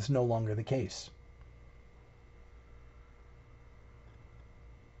Education, that is no longer the case.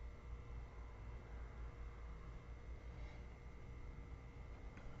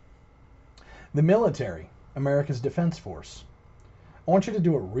 The military, America's Defense Force. I want you to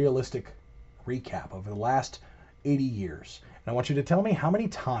do a realistic recap over the last 80 years. And I want you to tell me how many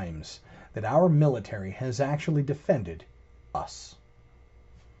times that our military has actually defended us.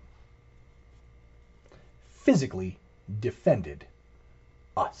 Physically defended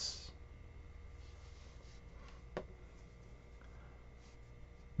us.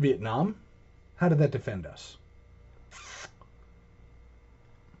 Vietnam, how did that defend us?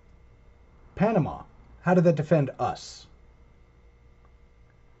 Panama, how did that defend us?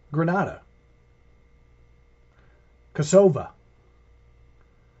 Grenada, Kosovo,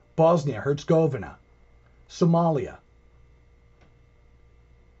 Bosnia-Herzegovina, Somalia,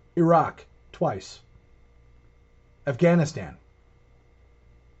 Iraq, twice, Afghanistan.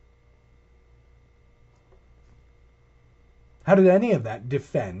 How did any of that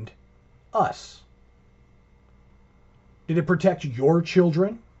defend us? Did it protect your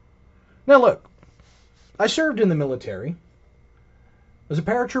children? Now look, I served in the military. I was a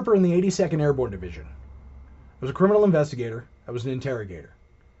paratrooper in the 82nd Airborne Division. I was a criminal investigator. I was an interrogator.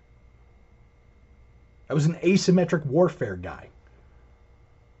 I was an asymmetric warfare guy.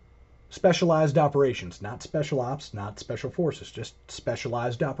 Specialized operations, not special ops, not special forces, just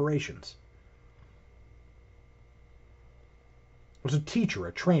specialized operations. I was a teacher,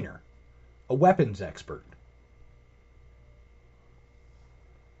 a trainer, a weapons expert.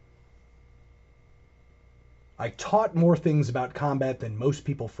 I taught more things about combat than most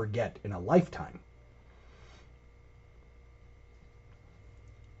people forget in a lifetime.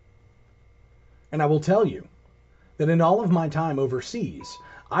 And I will tell you that in all of my time overseas,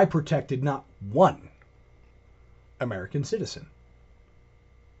 I protected not one American citizen.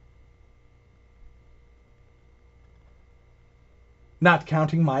 Not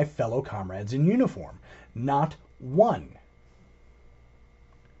counting my fellow comrades in uniform. Not one.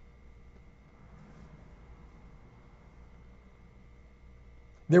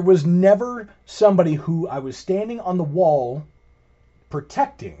 There was never somebody who I was standing on the wall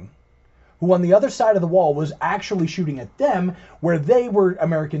protecting, who on the other side of the wall was actually shooting at them, where they were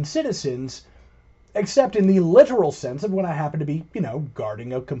American citizens, except in the literal sense of when I happened to be,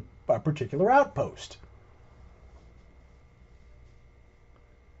 guarding a particular outpost.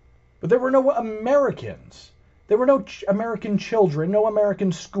 But there were no Americans. There were no American children, no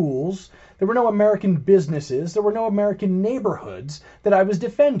American schools. There were no American businesses. There were no American neighborhoods that I was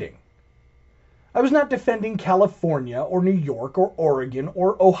defending. I was not defending California or New York or Oregon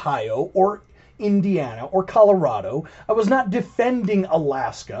or Ohio or Indiana or Colorado. I was not defending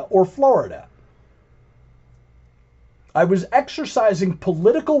Alaska or Florida. I was exercising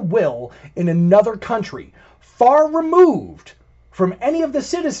political will in another country, far removed from any of the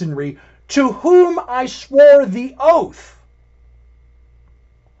citizenry to whom I swore the oath.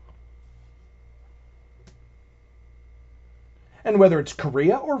 And whether it's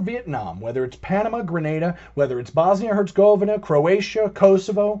Korea or Vietnam, whether it's Panama, Grenada, whether it's Bosnia-Herzegovina, Croatia,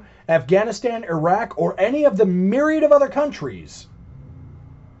 Kosovo, Afghanistan, Iraq, or any of the myriad of other countries,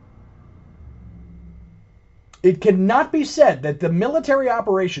 it cannot be said that the military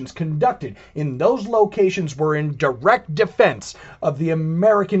operations conducted in those locations were in direct defense of the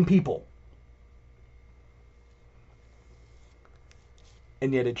American people.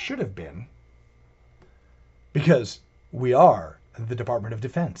 And yet it should have been, because we are the Department of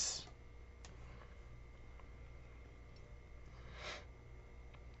Defense.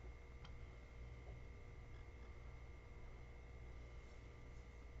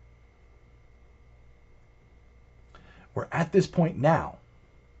 We're at this point now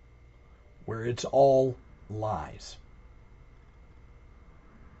where it's all lies.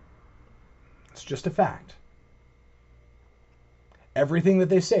 It's just a fact. Everything that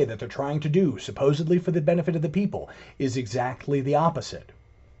they say that they're trying to do, supposedly for the benefit of the people, is exactly the opposite.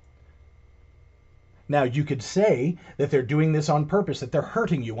 Now, you could say that they're doing this on purpose, that they're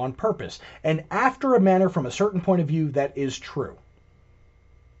hurting you on purpose, and after a manner, from a certain point of view, that is true.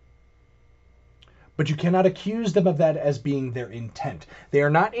 But you cannot accuse them of that as being their intent. They are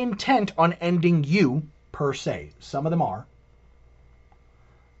not intent on ending you, per se. Some of them are.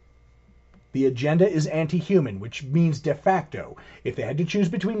 The agenda is anti-human, which means de facto, if they had to choose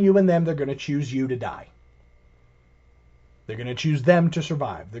between you and them, they're going to choose you to die. They're going to choose them to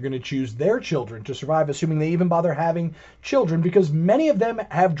survive. They're going to choose their children to survive, assuming they even bother having children, because many of them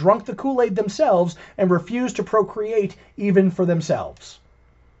have drunk the Kool-Aid themselves and refuse to procreate even for themselves.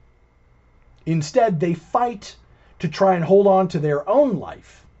 Instead, they fight to try and hold on to their own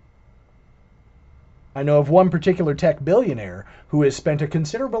life. I know of one particular tech billionaire who has spent a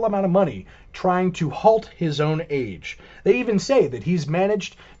considerable amount of money trying to halt his own age. They even say that he's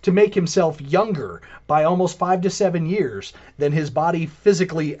managed to make himself younger by almost 5 to 7 years than his body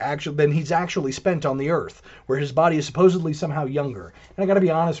than he's actually spent on the earth, where his body is supposedly somehow younger. And I got to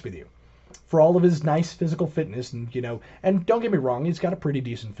be honest with you, for all of his nice physical fitness, and and don't get me wrong, he's got a pretty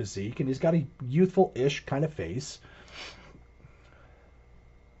decent physique and he's got a youthful-ish kind of face.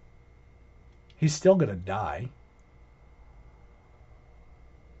 He's still going to die.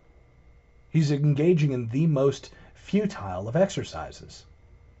 He's engaging in the most futile of exercises.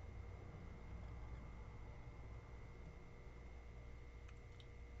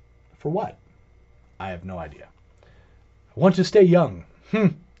 For what? I have no idea. I want to stay young.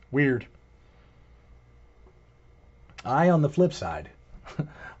 Weird. I, on the flip side,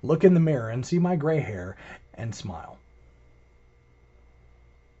 look in the mirror and see my gray hair and smile.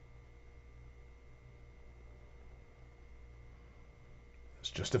 It's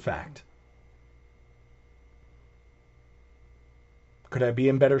just a fact. Could I be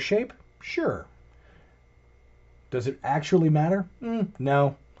in better shape? Sure. Does it actually matter?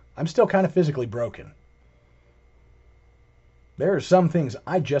 No. I'm still kind of physically broken. There are some things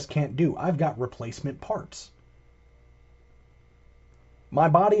I just can't do. I've got replacement parts. My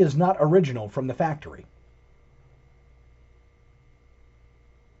body is not original from the factory.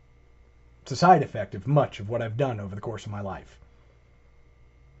 It's a side effect of much of what I've done over the course of my life.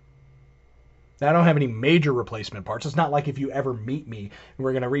 Now, I don't have any major replacement parts. It's not like if you ever meet me and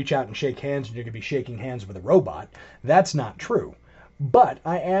we're going to reach out and shake hands and you're going to be shaking hands with a robot. That's not true. But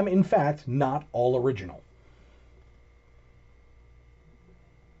I am, in fact, not all original.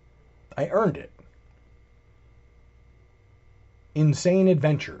 I earned it. Insane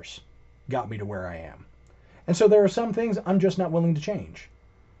adventures got me to where I am. And so there are some things I'm just not willing to change.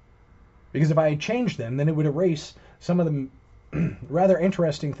 Because if I changed them, then it would erase some of the rather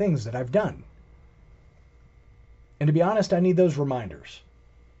interesting things that I've done. And to be honest, I need those reminders.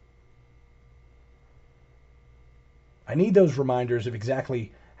 I need those reminders of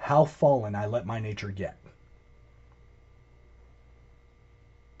exactly how fallen I let my nature get.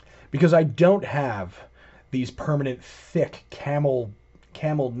 Because I don't have these permanent, thick camel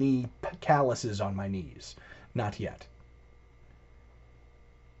knee calluses on my knees. Not yet.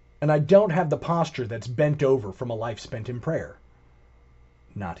 And I don't have the posture that's bent over from a life spent in prayer.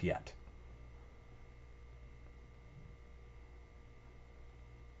 Not yet.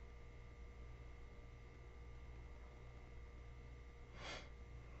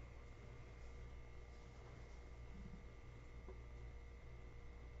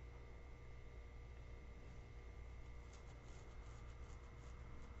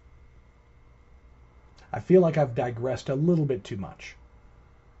 I feel like I've digressed a little bit too much.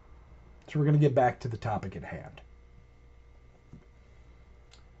 So we're going to get back to the topic at hand.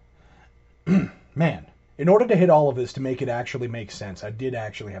 Man, in order to hit all of this to make it actually make sense, I did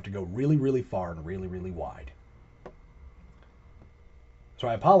actually have to go really, really far and really, really wide. So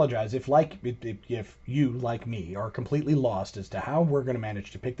I apologize if you, like me, are completely lost as to how we're going to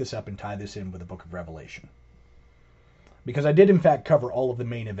manage to pick this up and tie this in with the book of Revelation. Because I did, in fact, cover all of the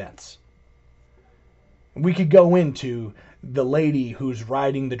main events. We could go into the lady who's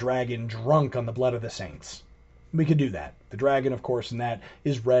riding the dragon drunk on the blood of the saints. We could do that. The dragon, of course, in that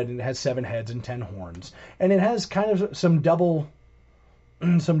is red and it has 7 heads and 10 horns. And it has kind of some double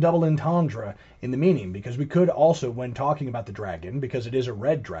entendre in the meaning, because we could also, when talking about the dragon, because it is a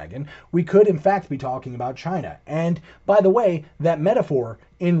red dragon, we could in fact be talking about China. And by the way, that metaphor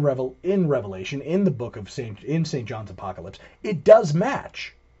in Revelation, in the book of St. John's Apocalypse, it does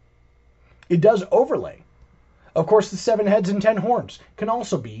match. It does overlay. Of course, the 7 heads and 10 horns can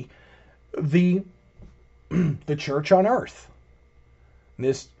also be the church on earth.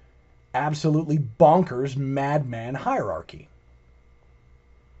 This absolutely bonkers madman hierarchy.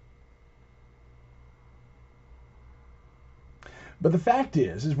 But the fact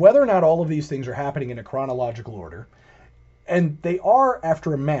is whether or not all of these things are happening in a chronological order, and they are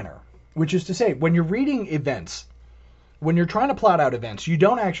after a manner, which is to say, when you're reading events, when you're trying to plot out events, you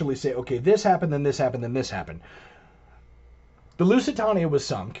don't actually say, okay, this happened, then this happened, then this happened. The Lusitania was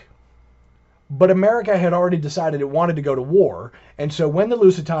sunk, but America had already decided it wanted to go to war, and so when the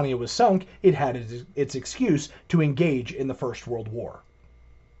Lusitania was sunk, it had its excuse to engage in the First World War.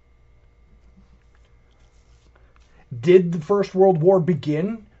 Did the First World War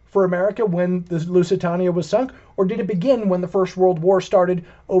begin for America when the Lusitania was sunk, or did it begin when the First World War started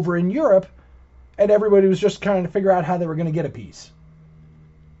over in Europe and everybody was just trying to figure out how they were going to get a peace?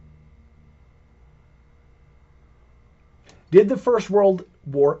 Did the First World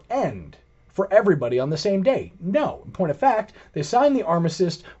War end for everybody on the same day? No. In point of fact, they signed the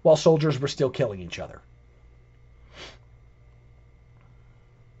armistice while soldiers were still killing each other.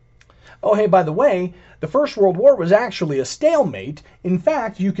 Oh, hey, by the way, the First World War was actually a stalemate. In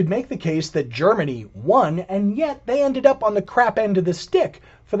fact, you could make the case that Germany won, and yet they ended up on the crap end of the stick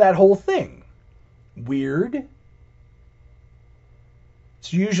for that whole thing. Weird.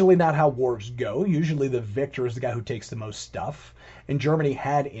 It's usually not how wars go. Usually the victor is the guy who takes the most stuff. And Germany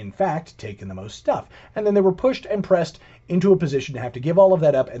had, in fact, taken the most stuff. And then they were pushed and pressed into a position to have to give all of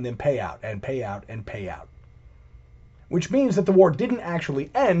that up and then pay out and pay out and pay out. Which means that the war didn't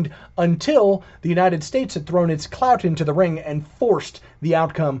actually end until the United States had thrown its clout into the ring and forced the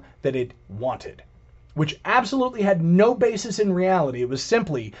outcome that it wanted. Which absolutely had no basis in reality. It was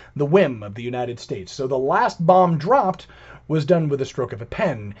simply the whim of the United States. So the last bomb dropped was done with a stroke of a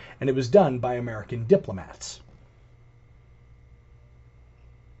pen, and it was done by American diplomats.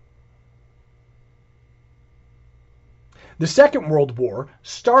 The Second World War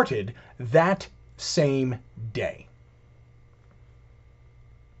started that same day.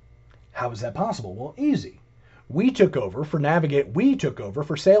 How is that possible? Well, easy. We took over for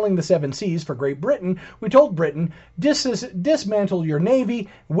sailing the 7 seas for Great Britain. We told Britain, dismantle your navy,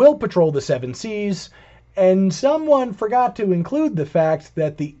 we'll patrol the 7 seas. And someone forgot to include the fact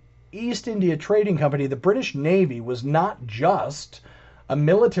that the East India Trading Company, the British Navy, was not just a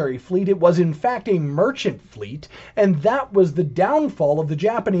military fleet. It was, in fact, a merchant fleet. And that was the downfall of the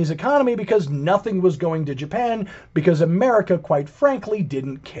Japanese economy, because nothing was going to Japan, because America, quite frankly,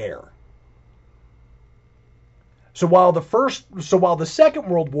 didn't care. So while the Second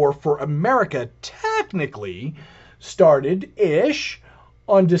World War for America technically started-ish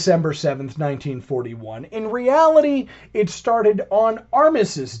on December 7th, 1941, in reality, it started on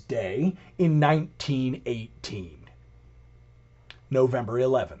Armistice Day in 1918, November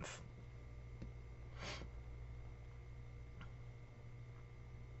 11th.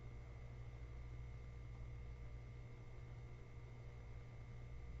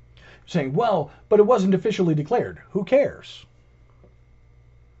 Saying, well, but it wasn't officially declared. Who cares?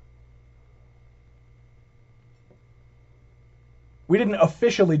 We didn't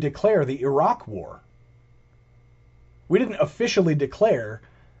officially declare the Iraq War. We didn't officially declare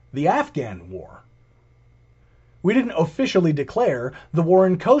the Afghan War. We didn't officially declare the war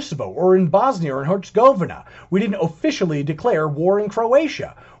in Kosovo or in Bosnia or in Herzegovina. We didn't officially declare war in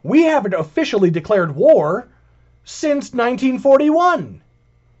Croatia. We haven't officially declared war since 1941.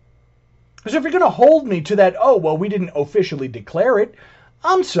 So if you're going to hold me to that, oh, well, we didn't officially declare it,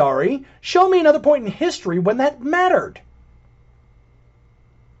 I'm sorry. Show me another point in history when that mattered.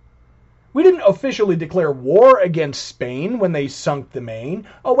 We didn't officially declare war against Spain when they sunk the Maine.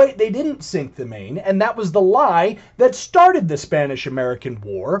 Oh wait, they didn't sink the Maine, and that was the lie that started the Spanish-American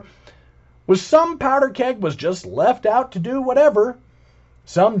War. Was some powder keg was just left out to do whatever.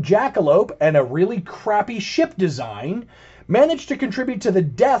 Some jackalope and a really crappy ship design managed to contribute to the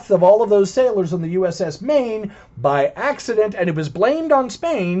death of all of those sailors on the USS Maine by accident, and it was blamed on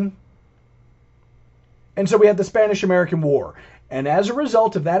Spain. And so we had the Spanish-American War. And as a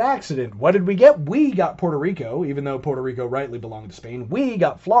result of that accident, what did we get? We got Puerto Rico, even though Puerto Rico rightly belonged to Spain. We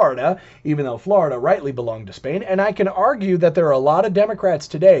got Florida, even though Florida rightly belonged to Spain. And I can argue that there are a lot of Democrats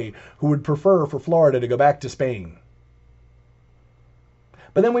today who would prefer for Florida to go back to Spain.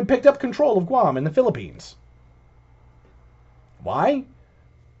 But then we picked up control of Guam and the Philippines. Why?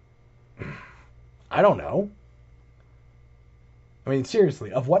 I don't know. I mean,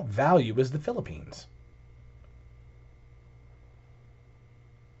 seriously, of what value is the Philippines?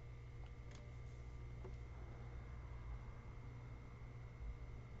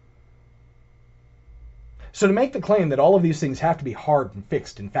 So to make the claim that all of these things have to be hard and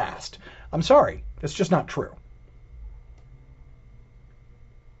fixed and fast, I'm sorry, that's just not true.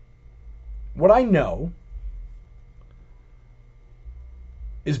 What I know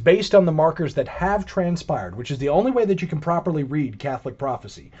is based on the markers that have transpired, which is the only way that you can properly read Catholic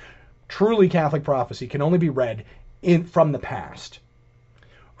prophecy. Truly Catholic prophecy can only be read from the past.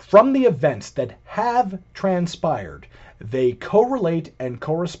 From the events that have transpired, they correlate and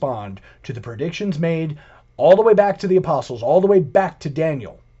correspond to the predictions made all the way back to the apostles, all the way back to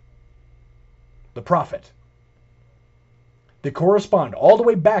Daniel, the prophet. They correspond all the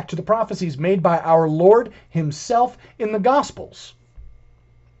way back to the prophecies made by our Lord himself in the Gospels.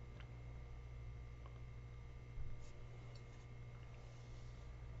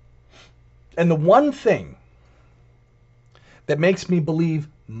 And the one thing that makes me believe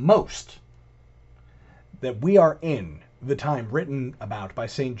most that we are in the time written about by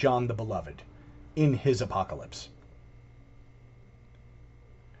St. John the Beloved in his Apocalypse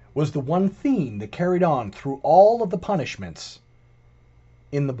was the one theme that carried on through all of the punishments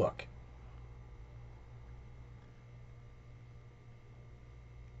in the book.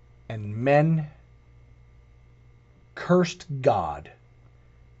 And men cursed God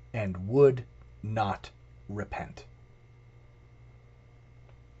and would not repent.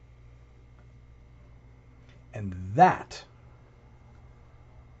 And that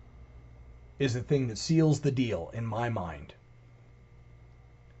is the thing that seals the deal in my mind.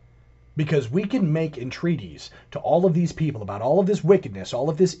 Because we can make entreaties to all of these people about all of this wickedness, all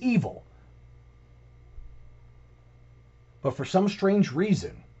of this evil. But for some strange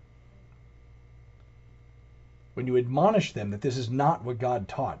reason, when you admonish them that this is not what God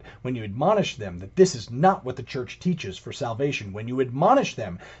taught, when you admonish them that this is not what the church teaches for salvation, when you admonish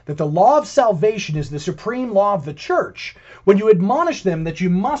them that the law of salvation is the supreme law of the church, when you admonish them that you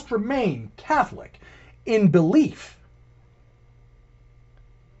must remain Catholic in belief,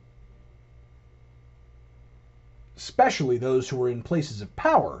 especially those who are in places of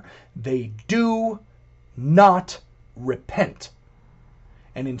power, they do not repent.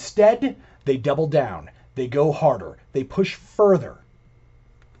 And instead, they double down. They go harder. They push further.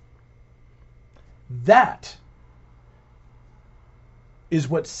 That is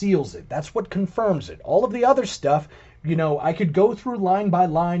what seals it. That's what confirms it. All of the other stuff, I could go through line by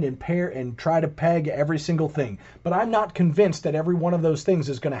line and pair and try to peg every single thing. But I'm not convinced that every one of those things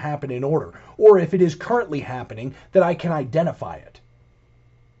is going to happen in order. Or if it is currently happening, that I can identify it.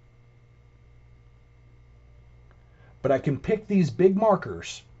 But I can pick these big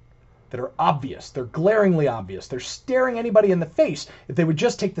markers that are obvious. They're glaringly obvious. They're staring anybody in the face if they would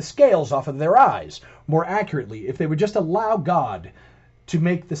just take the scales off of their eyes. More accurately, if they would just allow God to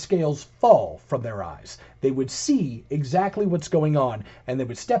make the scales fall from their eyes. They would see exactly what's going on, and they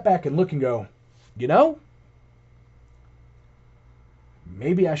would step back and look and go,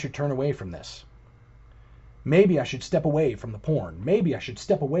 maybe I should turn away from this. Maybe I should step away from the porn. Maybe I should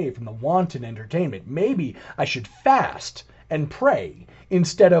step away from the wanton entertainment. Maybe I should fast and pray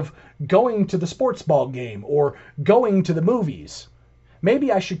instead of going to the sports ball game or going to the movies.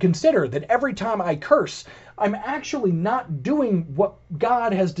 Maybe I should consider that every time I curse, I'm actually not doing what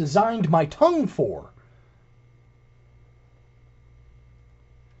God has designed my tongue for.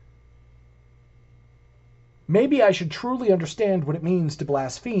 Maybe I should truly understand what it means to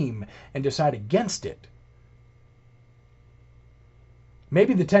blaspheme and decide against it.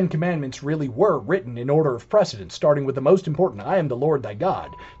 Maybe the 10 Commandments really were written in order of precedence, starting with the most important, I am the Lord thy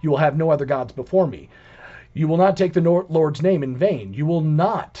God. You will have no other gods before me. You will not take the Lord's name in vain. You will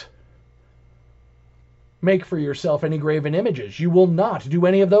not make for yourself any graven images. You will not do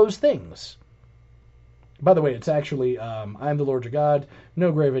any of those things. By the way, it's actually, I am the Lord your God,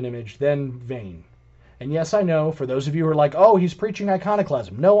 no graven image, then vain. And yes, I know, for those of you who are like, oh, he's preaching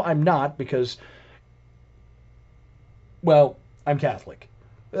iconoclasm. No, I'm not, because, well, I'm Catholic.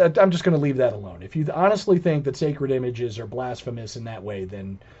 I'm just going to leave that alone. If you honestly think that sacred images are blasphemous in that way,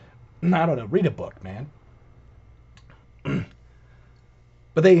 then, I don't know, read a book, man.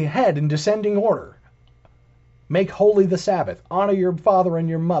 But they had, in descending order, make holy the Sabbath, honor your father and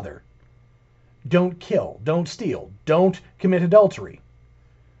your mother, don't kill, don't steal, don't commit adultery.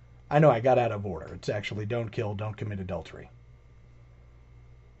 I know I got out of order. It's actually don't kill, don't commit adultery.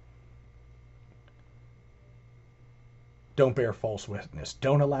 Don't bear false witness.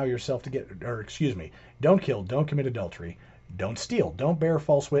 Don't allow yourself to get, or excuse me, don't kill, don't commit adultery, don't steal, don't bear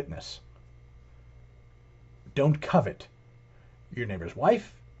false witness. Don't covet your neighbor's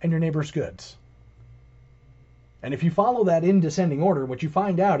wife and your neighbor's goods. And if you follow that in descending order, what you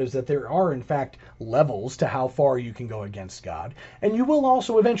find out is that there are, in fact, levels to how far you can go against God. And you will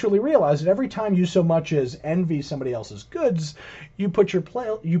also eventually realize that every time you so much as envy somebody else's goods, you put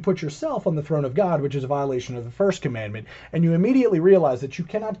yourself on the throne of God, which is a violation of the first commandment. And you immediately realize that you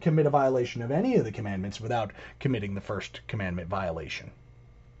cannot commit a violation of any of the commandments without committing the first commandment violation.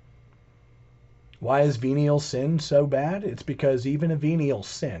 Why is venial sin so bad? It's because even a venial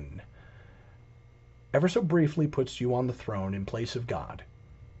sin ever so briefly puts you on the throne in place of God.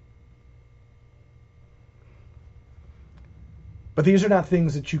 But these are not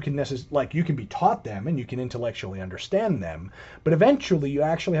things that you can you can be taught them and you can intellectually understand them, but eventually you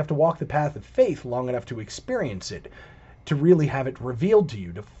actually have to walk the path of faith long enough to experience it, to really have it revealed to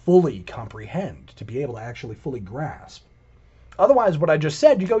you, to fully comprehend, to be able to actually fully grasp. Otherwise, what I just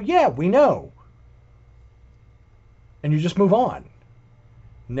said, you go, yeah, we know. And you just move on.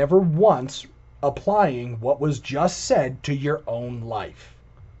 Never once applying what was just said to your own life.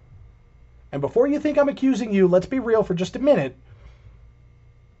 And before you think I'm accusing you, let's be real for just a minute.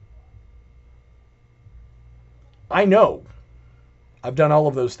 I know I've done all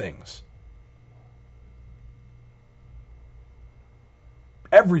of those things.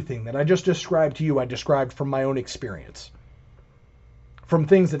 Everything that I just described to you, I described from my own experience. From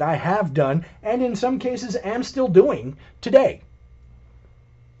things that I have done, and in some cases am still doing today.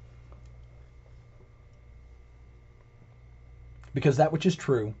 Because that which is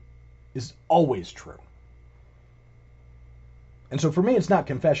true is always true. And so for me, it's not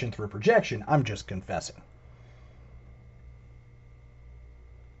confession through projection. I'm just confessing.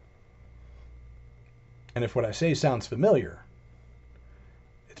 And if what I say sounds familiar,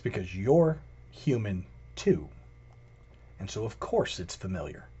 it's because you're human too. And so of course it's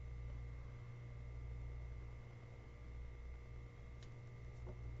familiar.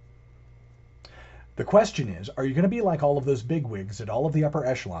 The question is, are you going to be like all of those bigwigs at all of the upper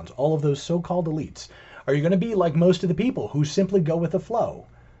echelons, all of those so-called elites? Are you going to be like most of the people who simply go with the flow?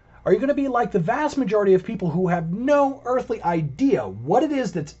 Are you going to be like the vast majority of people who have no earthly idea what it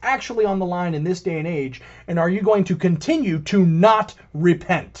is that's actually on the line in this day and age? And are you going to continue to not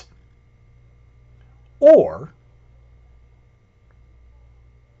repent? Or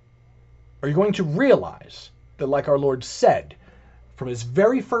are you going to realize that, like our Lord said, from his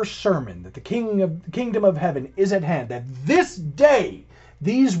very first sermon, that the kingdom of heaven is at hand, that this day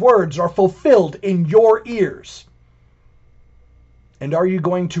these words are fulfilled in your ears? And are you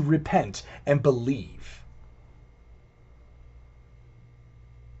going to repent and believe?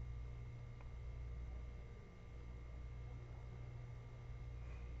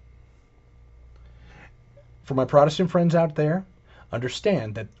 For my Protestant friends out there,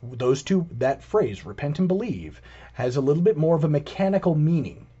 understand that that phrase, repent and believe, has a little bit more of a mechanical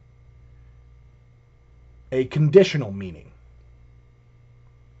meaning, a conditional meaning.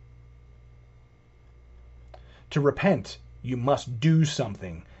 To repent, you must do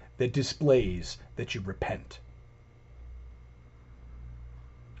something that displays that you repent.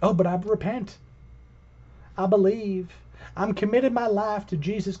 Oh, but I repent. I believe. I'm committed my life to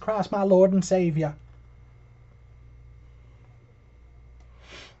Jesus Christ, my Lord and Savior.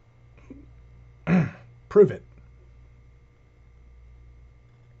 Prove it.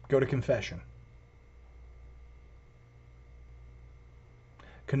 Go to confession.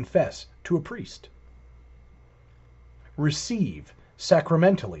 Confess to a priest. Receive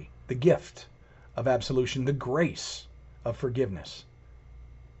sacramentally the gift of absolution, the grace of forgiveness,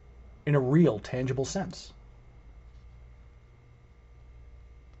 in a real, tangible sense.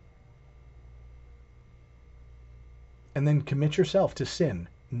 And then commit yourself to sin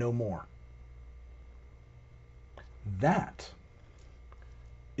no more. That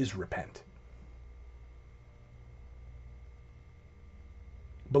is repent.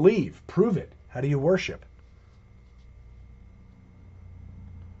 Believe. Prove it. How do you worship?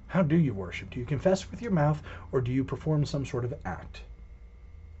 How do you worship? Do you confess with your mouth, or do you perform some sort of act?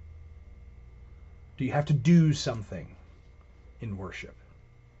 Do you have to do something in worship?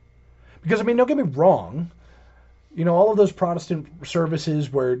 Because, I mean, don't get me wrong. You know, all of those Protestant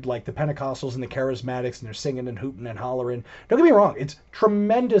services where, like, the Pentecostals and the Charismatics, and they're singing and hooting and hollering. Don't get me wrong. It's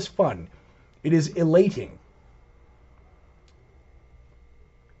tremendous fun. It is elating.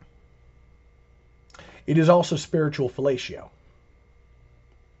 It is also spiritual fellatio.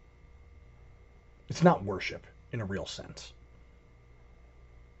 It's not worship in a real sense.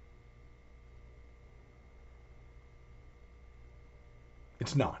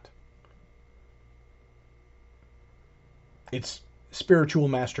 It's not. It's spiritual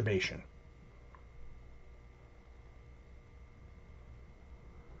masturbation.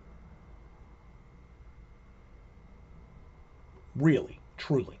 Really,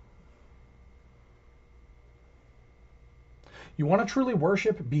 truly. You want to truly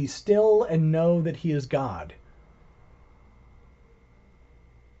worship? Be still and know that He is God.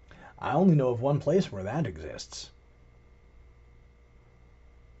 I only know of one place where that exists.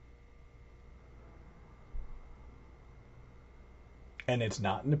 And it's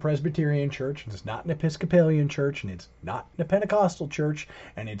not in the Presbyterian church, and it's not in the Episcopalian church, and it's not in a Pentecostal church,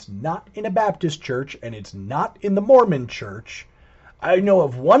 and it's not in a Baptist church, and it's not in the Mormon church. I know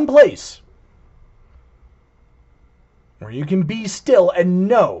of one place where you can be still and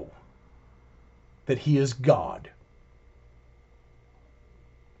know that He is God.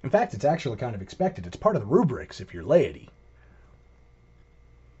 In fact, it's actually kind of expected. It's part of the rubrics if you're laity.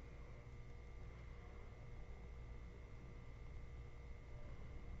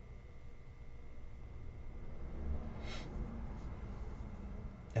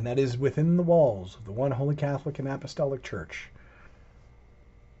 And that is within the walls of the one Holy Catholic and Apostolic Church.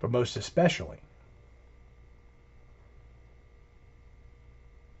 But most especially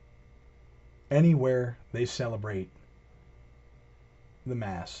anywhere they celebrate the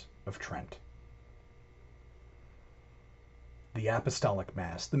Mass of Trent. The Apostolic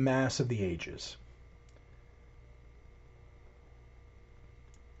Mass, the Mass of the Ages.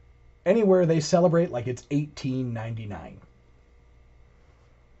 Anywhere they celebrate like it's 1899.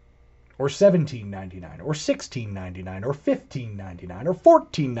 Or 1799, or 1699, or 1599, or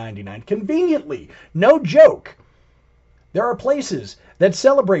 1499. Conveniently, no joke. There are places that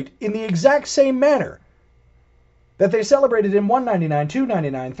celebrate in the exact same manner that they celebrated in 199,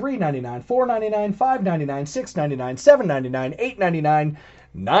 299, 399, 499, 599, 699, 799, 899,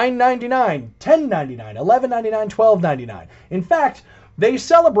 999, 1099, 1199, 1299. In fact, they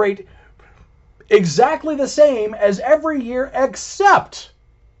celebrate exactly the same as every year except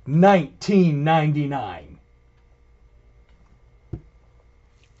 1999.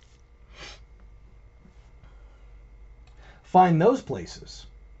 Find those places,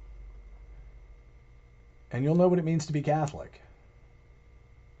 and you'll know what it means to be Catholic.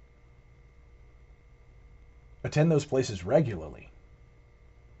 Attend those places regularly,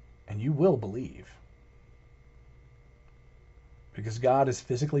 and you will believe. Because God is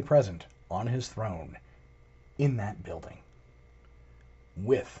physically present on His throne in that building.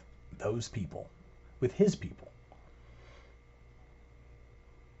 With those people, with His people.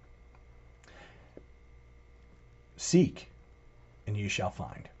 Seek, and you shall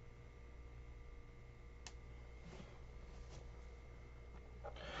find.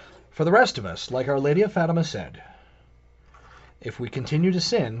 For the rest of us, like Our Lady of Fatima said, if we continue to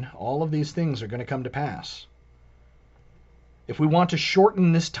sin, all of these things are going to come to pass. If we want to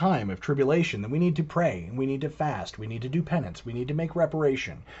shorten this time of tribulation, then we need to pray, we need to fast, we need to do penance, we need to make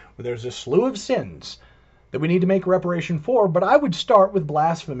reparation. There's a slew of sins that we need to make reparation for, but I would start with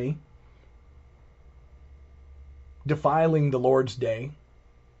blasphemy, defiling the Lord's day.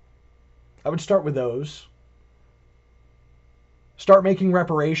 I would start with those. Start making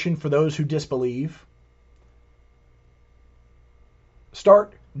reparation for those who disbelieve.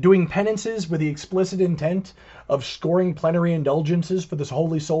 Start doing penances with the explicit intent of scoring plenary indulgences for the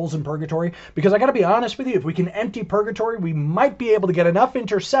holy souls in purgatory. Because I got to be honest with you, if we can empty purgatory, we might be able to get enough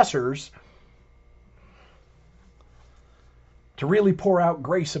intercessors to really pour out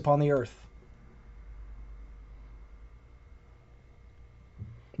grace upon the earth.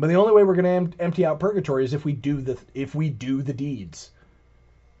 But the only way we're going to empty out purgatory is if we do the deeds.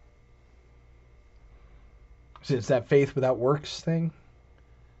 So it's that faith without works thing.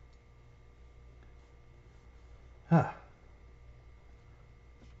 I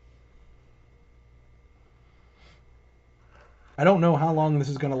don't know how long this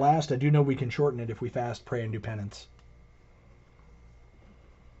is going to last. I do know we can shorten it if we fast, pray, and do penance.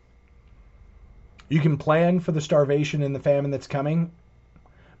 You can plan for the starvation and the famine that's coming,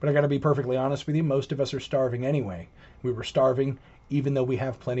 but I got to be perfectly honest with you, most of us are starving anyway. We were starving even though we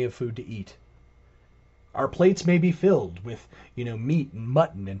have plenty of food to eat. Our plates may be filled with, meat and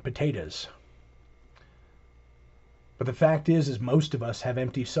mutton and potatoes. But the fact is most of us have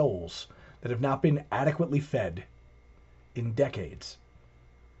empty souls that have not been adequately fed in decades.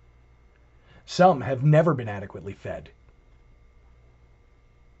 Some have never been adequately fed.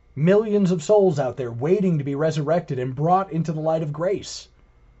 Millions of souls out there waiting to be resurrected and brought into the light of grace.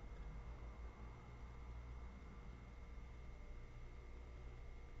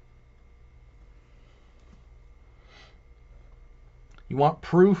 You want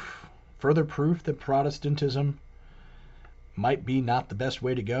proof, further proof that Protestantism might be not the best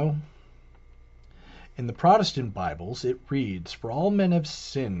way to go? In the Protestant Bibles, it reads, "For all men have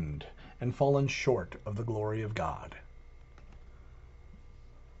sinned and fallen short of the glory of God."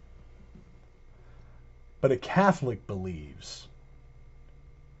 But a Catholic believes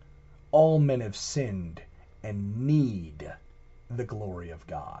all men have sinned and need the glory of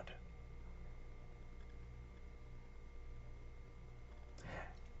God.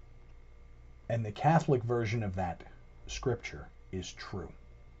 And the Catholic version of that scripture is true.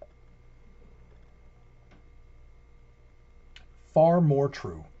 Far more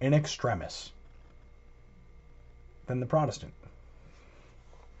true, in extremis, than the Protestant.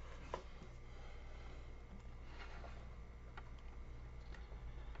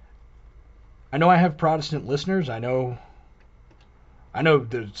 I know I have Protestant listeners. I know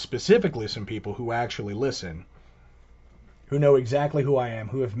there's specifically some people who actually listen, who know exactly who I am,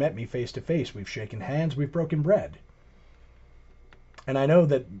 who have met me face to face. We've shaken hands, we've broken bread. And I know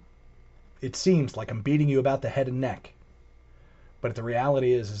that it seems like I'm beating you about the head and neck. But the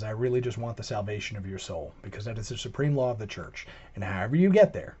reality is I really just want the salvation of your soul, because that is the supreme law of the church. And however you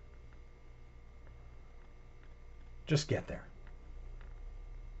get there, just get there.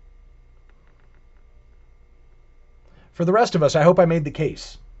 For the rest of us, I hope I made the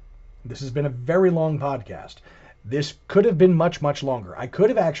case. This has been a very long podcast. This could have been much, much longer. I could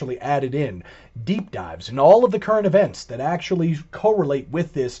have actually added in deep dives in all of the current events that actually correlate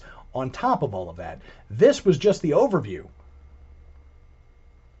with this on top of all of that. This was just the overview,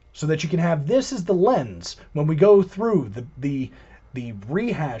 so that you can have this as the lens when we go through the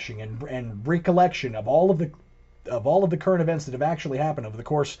rehashing and recollection of all of the current events that have actually happened over the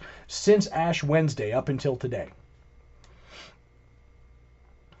course since Ash Wednesday up until today.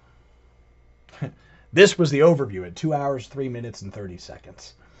 This was the overview at 2 hours, 3 minutes, and 30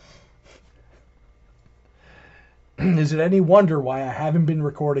 seconds. Is it any wonder why I haven't been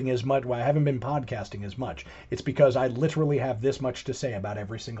recording as much, why I haven't been podcasting as much? It's because I literally have this much to say about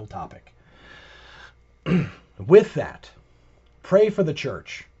every single topic. With that, pray for the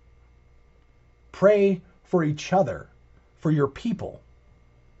church. Pray for each other, for your people,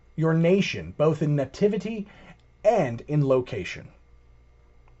 your nation, both in nativity and in location.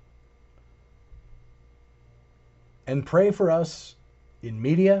 And pray for us in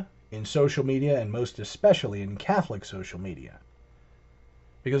media, in social media, and most especially in Catholic social media.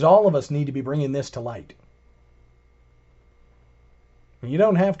 Because all of us need to be bringing this to light. You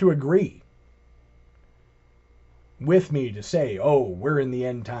don't have to agree with me to say, oh, we're in the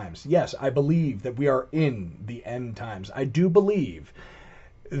end times. Yes, I believe that we are in the end times. I do believe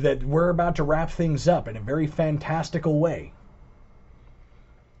that we're about to wrap things up in a very fantastical way.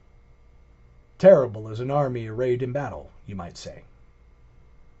 Terrible as an army arrayed in battle, you might say.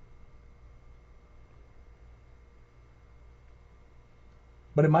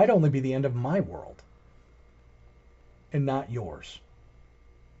 But it might only be the end of my world, and not yours.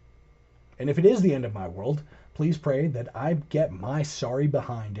 And if it is the end of my world, please pray that I get my sorry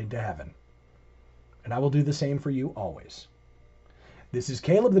behind into heaven. And I will do the same for you always. This is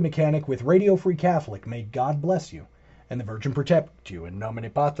Caleb the Mechanic with Radio Free Catholic. May God bless you, and the Virgin protect you. In nomine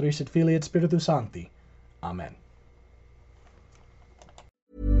Patris et Filii et Spiritus Sancti. Amen.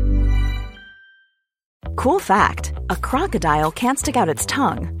 Cool fact, a crocodile can't stick out its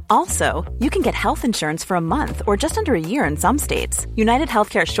tongue. Also, you can get health insurance for a month or just under a year in some states. United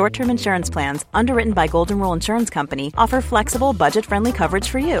Healthcare short-term insurance plans, underwritten by Golden Rule Insurance Company, offer flexible, budget-friendly coverage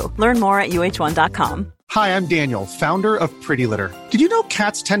for you. Learn more at UH1.com. Hi, I'm Daniel, founder of Pretty Litter. Did you know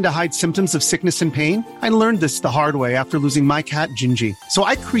cats tend to hide symptoms of sickness and pain? I learned this the hard way after losing my cat, Gingy. So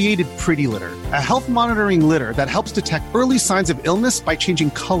I created Pretty Litter, a health monitoring litter that helps detect early signs of illness by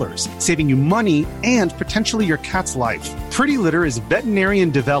changing colors, saving you money and potentially your cat's life. Pretty Litter is veterinarian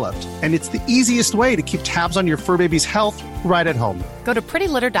developed, and it's the easiest way to keep tabs on your fur baby's health right at home. Go to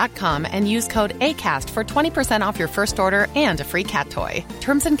prettylitter.com and use code ACAST for 20% off your first order and a free cat toy.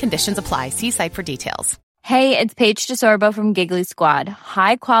 Terms and conditions apply. See site for details. Hey, it's Paige DeSorbo from Giggly Squad.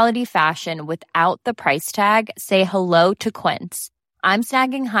 High quality fashion without the price tag. Say hello to Quince. I'm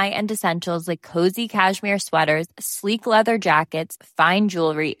snagging high-end essentials like cozy cashmere sweaters, sleek leather jackets, fine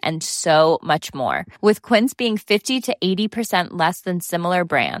jewelry, and so much more. With Quince being 50 to 80% less than similar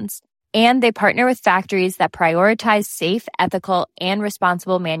brands. And they partner with factories that prioritize safe, ethical, and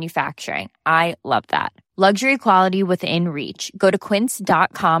responsible manufacturing. I love that. Luxury quality within reach. Go to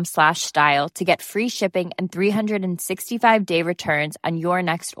quince.com/style to get free shipping and 365-day returns on your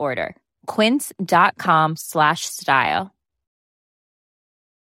next order. Quince.com/style.